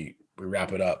before we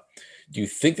wrap it up. Do you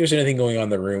think there's anything going on in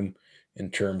the room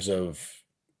in terms of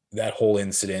that whole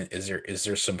incident? Is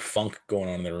there some funk going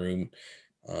on in the room?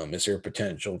 Is there a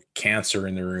potential cancer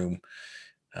in the room?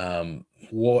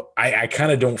 Well, I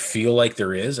kind of don't feel like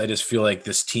there is. I just feel like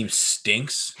this team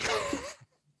stinks.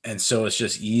 And so it's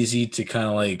just easy to kind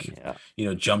of like,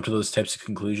 jump to those types of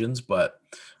conclusions. But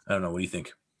I don't know. What do you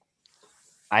think?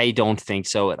 I don't think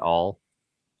so at all.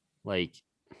 Like,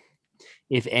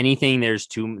 if anything, there's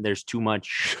too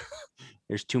much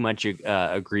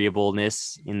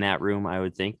agreeableness in that room, I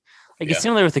would think. Like, it's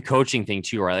similar with the coaching thing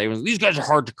too, right? Like, these guys are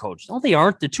hard to coach. No, they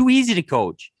aren't. They're too easy to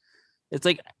coach. It's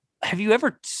like, have you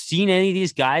ever seen any of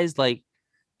these guys? Like,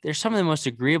 they're some of the most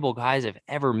agreeable guys I've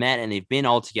ever met, and they've been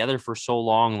all together for so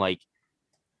long. Like,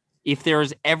 if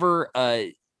there's ever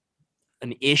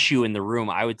an issue in the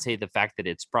room, I would say the fact that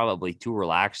it's probably too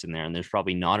relaxed in there, and there's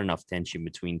probably not enough tension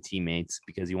between teammates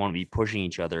because you want to be pushing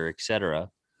each other, etc.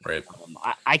 Right.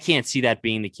 I can't see that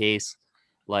being the case.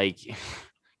 Like,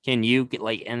 can you get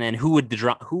like, and then who would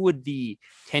the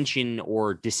tension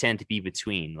or dissent be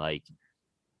between? Like,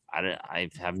 I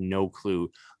have no clue.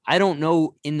 I don't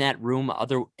know in that room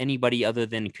anybody other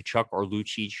than Tkachuk or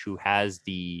Lucic who has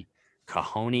the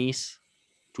cojones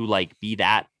to like be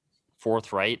that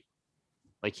forthright.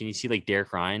 Like, can you see like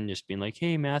Derek Ryan just being like,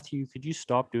 "Hey Matthew, could you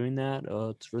stop doing that?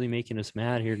 It's really making us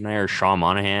mad here tonight." Or Sean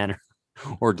Monahan,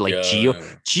 or like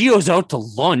Gio's out to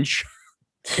lunch.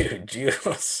 Dude,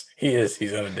 Gio's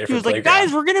he's on a different. He was like,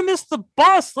 "Guys, we're gonna miss the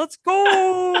bus. Let's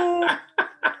go."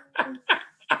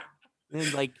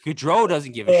 And like Gaudreau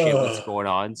doesn't give a shit what's going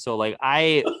on. So like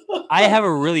I have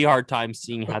a really hard time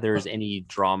seeing how there's any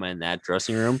drama in that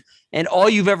dressing room. And all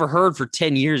you've ever heard for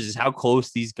 10 years is how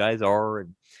close these guys are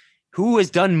and who has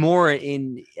done more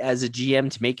as a GM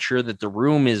to make sure that the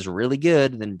room is really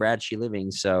good than Brad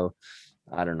Treliving. So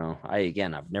I don't know.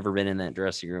 I've never been in that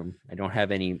dressing room. I don't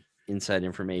have any inside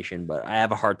information, but I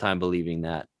have a hard time believing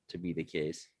that to be the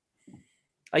case.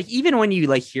 Like, even when you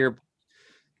like hear,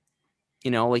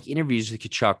 like interviews with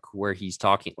Tkachuk where he's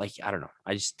talking, like, I don't know.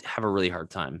 I just have a really hard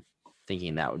time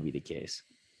thinking that would be the case.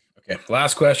 Okay.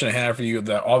 Last question I have for you.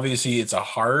 That obviously it's a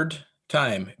hard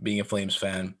time being a Flames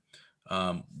fan.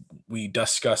 We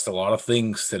discussed a lot of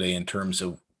things today in terms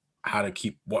of how to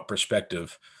keep what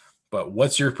perspective, but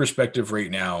what's your perspective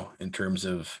right now in terms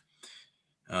of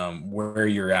where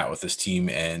you're at with this team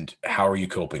and how are you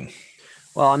coping?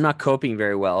 Well, I'm not coping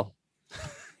very well.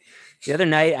 The other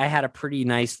night, I had a pretty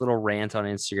nice little rant on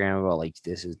Instagram about like,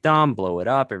 this is dumb, blow it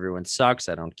up. Everyone sucks.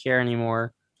 I don't care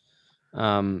anymore.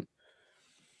 And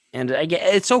I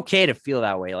get it's okay to feel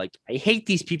that way. Like, I hate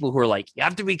these people who are like, you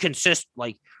have to be consistent.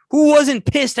 Like, who wasn't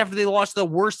pissed after they lost to the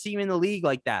worst team in the league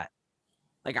like that?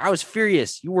 Like, I was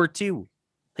furious. You were too.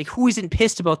 Like, who isn't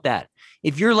pissed about that?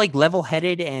 If you're like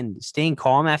level-headed and staying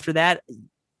calm after that,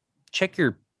 check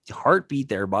your heartbeat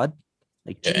there, bud.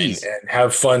 Like, geez. And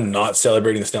have fun not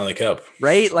celebrating the Stanley Cup.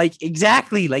 Right? Like,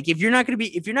 exactly. Like, if you're not going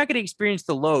to experience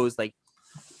the lows, like,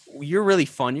 you're really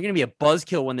fun. You're going to be a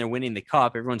buzzkill when they're winning the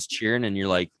cup. Everyone's cheering and you're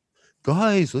like,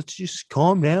 guys, let's just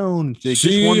calm down. They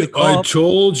just won the cup. I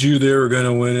told you they were going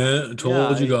to win it. I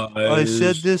told you guys. I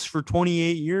said this for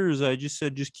 28 years. I just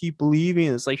said, just keep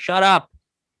believing. It's like, shut up.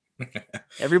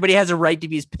 Everybody has a right to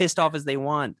be as pissed off as they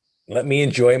want. Let me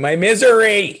enjoy my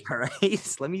misery. All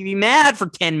right. Let me be mad for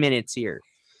 10 minutes here.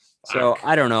 So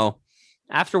I don't know.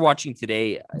 After watching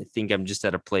today, I think I'm just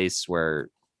at a place where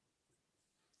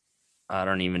I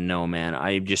don't even know, man.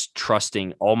 I'm just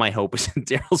trusting. All my hope is in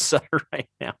Daryl Sutter right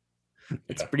now.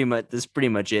 That's pretty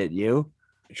much it. You?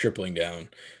 tripling down.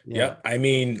 Yeah. I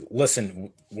mean,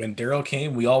 listen, when Daryl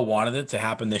came, we all wanted it to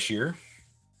happen this year.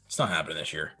 It's not happening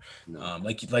this year. No.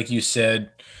 Like you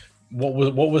said, what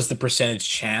was the percentage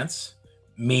chance?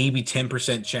 Maybe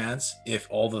 10% chance if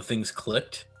all the things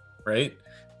clicked, right?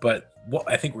 But what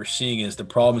I think we're seeing is the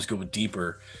problems go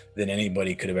deeper than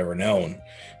anybody could have ever known.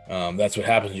 That's what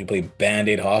happens when you play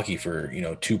Band-Aid hockey for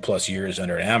 2+ years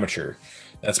under an amateur.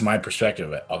 That's my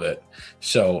perspective of it.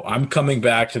 So I'm coming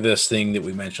back to this thing that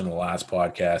we mentioned in the last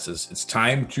podcast is it's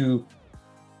time to,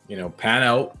 pan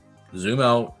out, zoom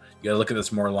out. You got to look at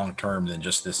this more long-term than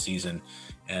just this season.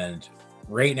 And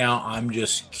right now I'm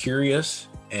just curious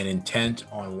and intent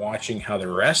on watching how the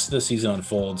rest of the season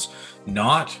unfolds,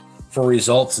 not for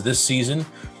results this season,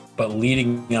 but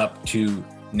leading up to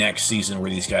next season where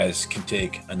these guys can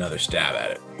take another stab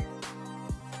at it.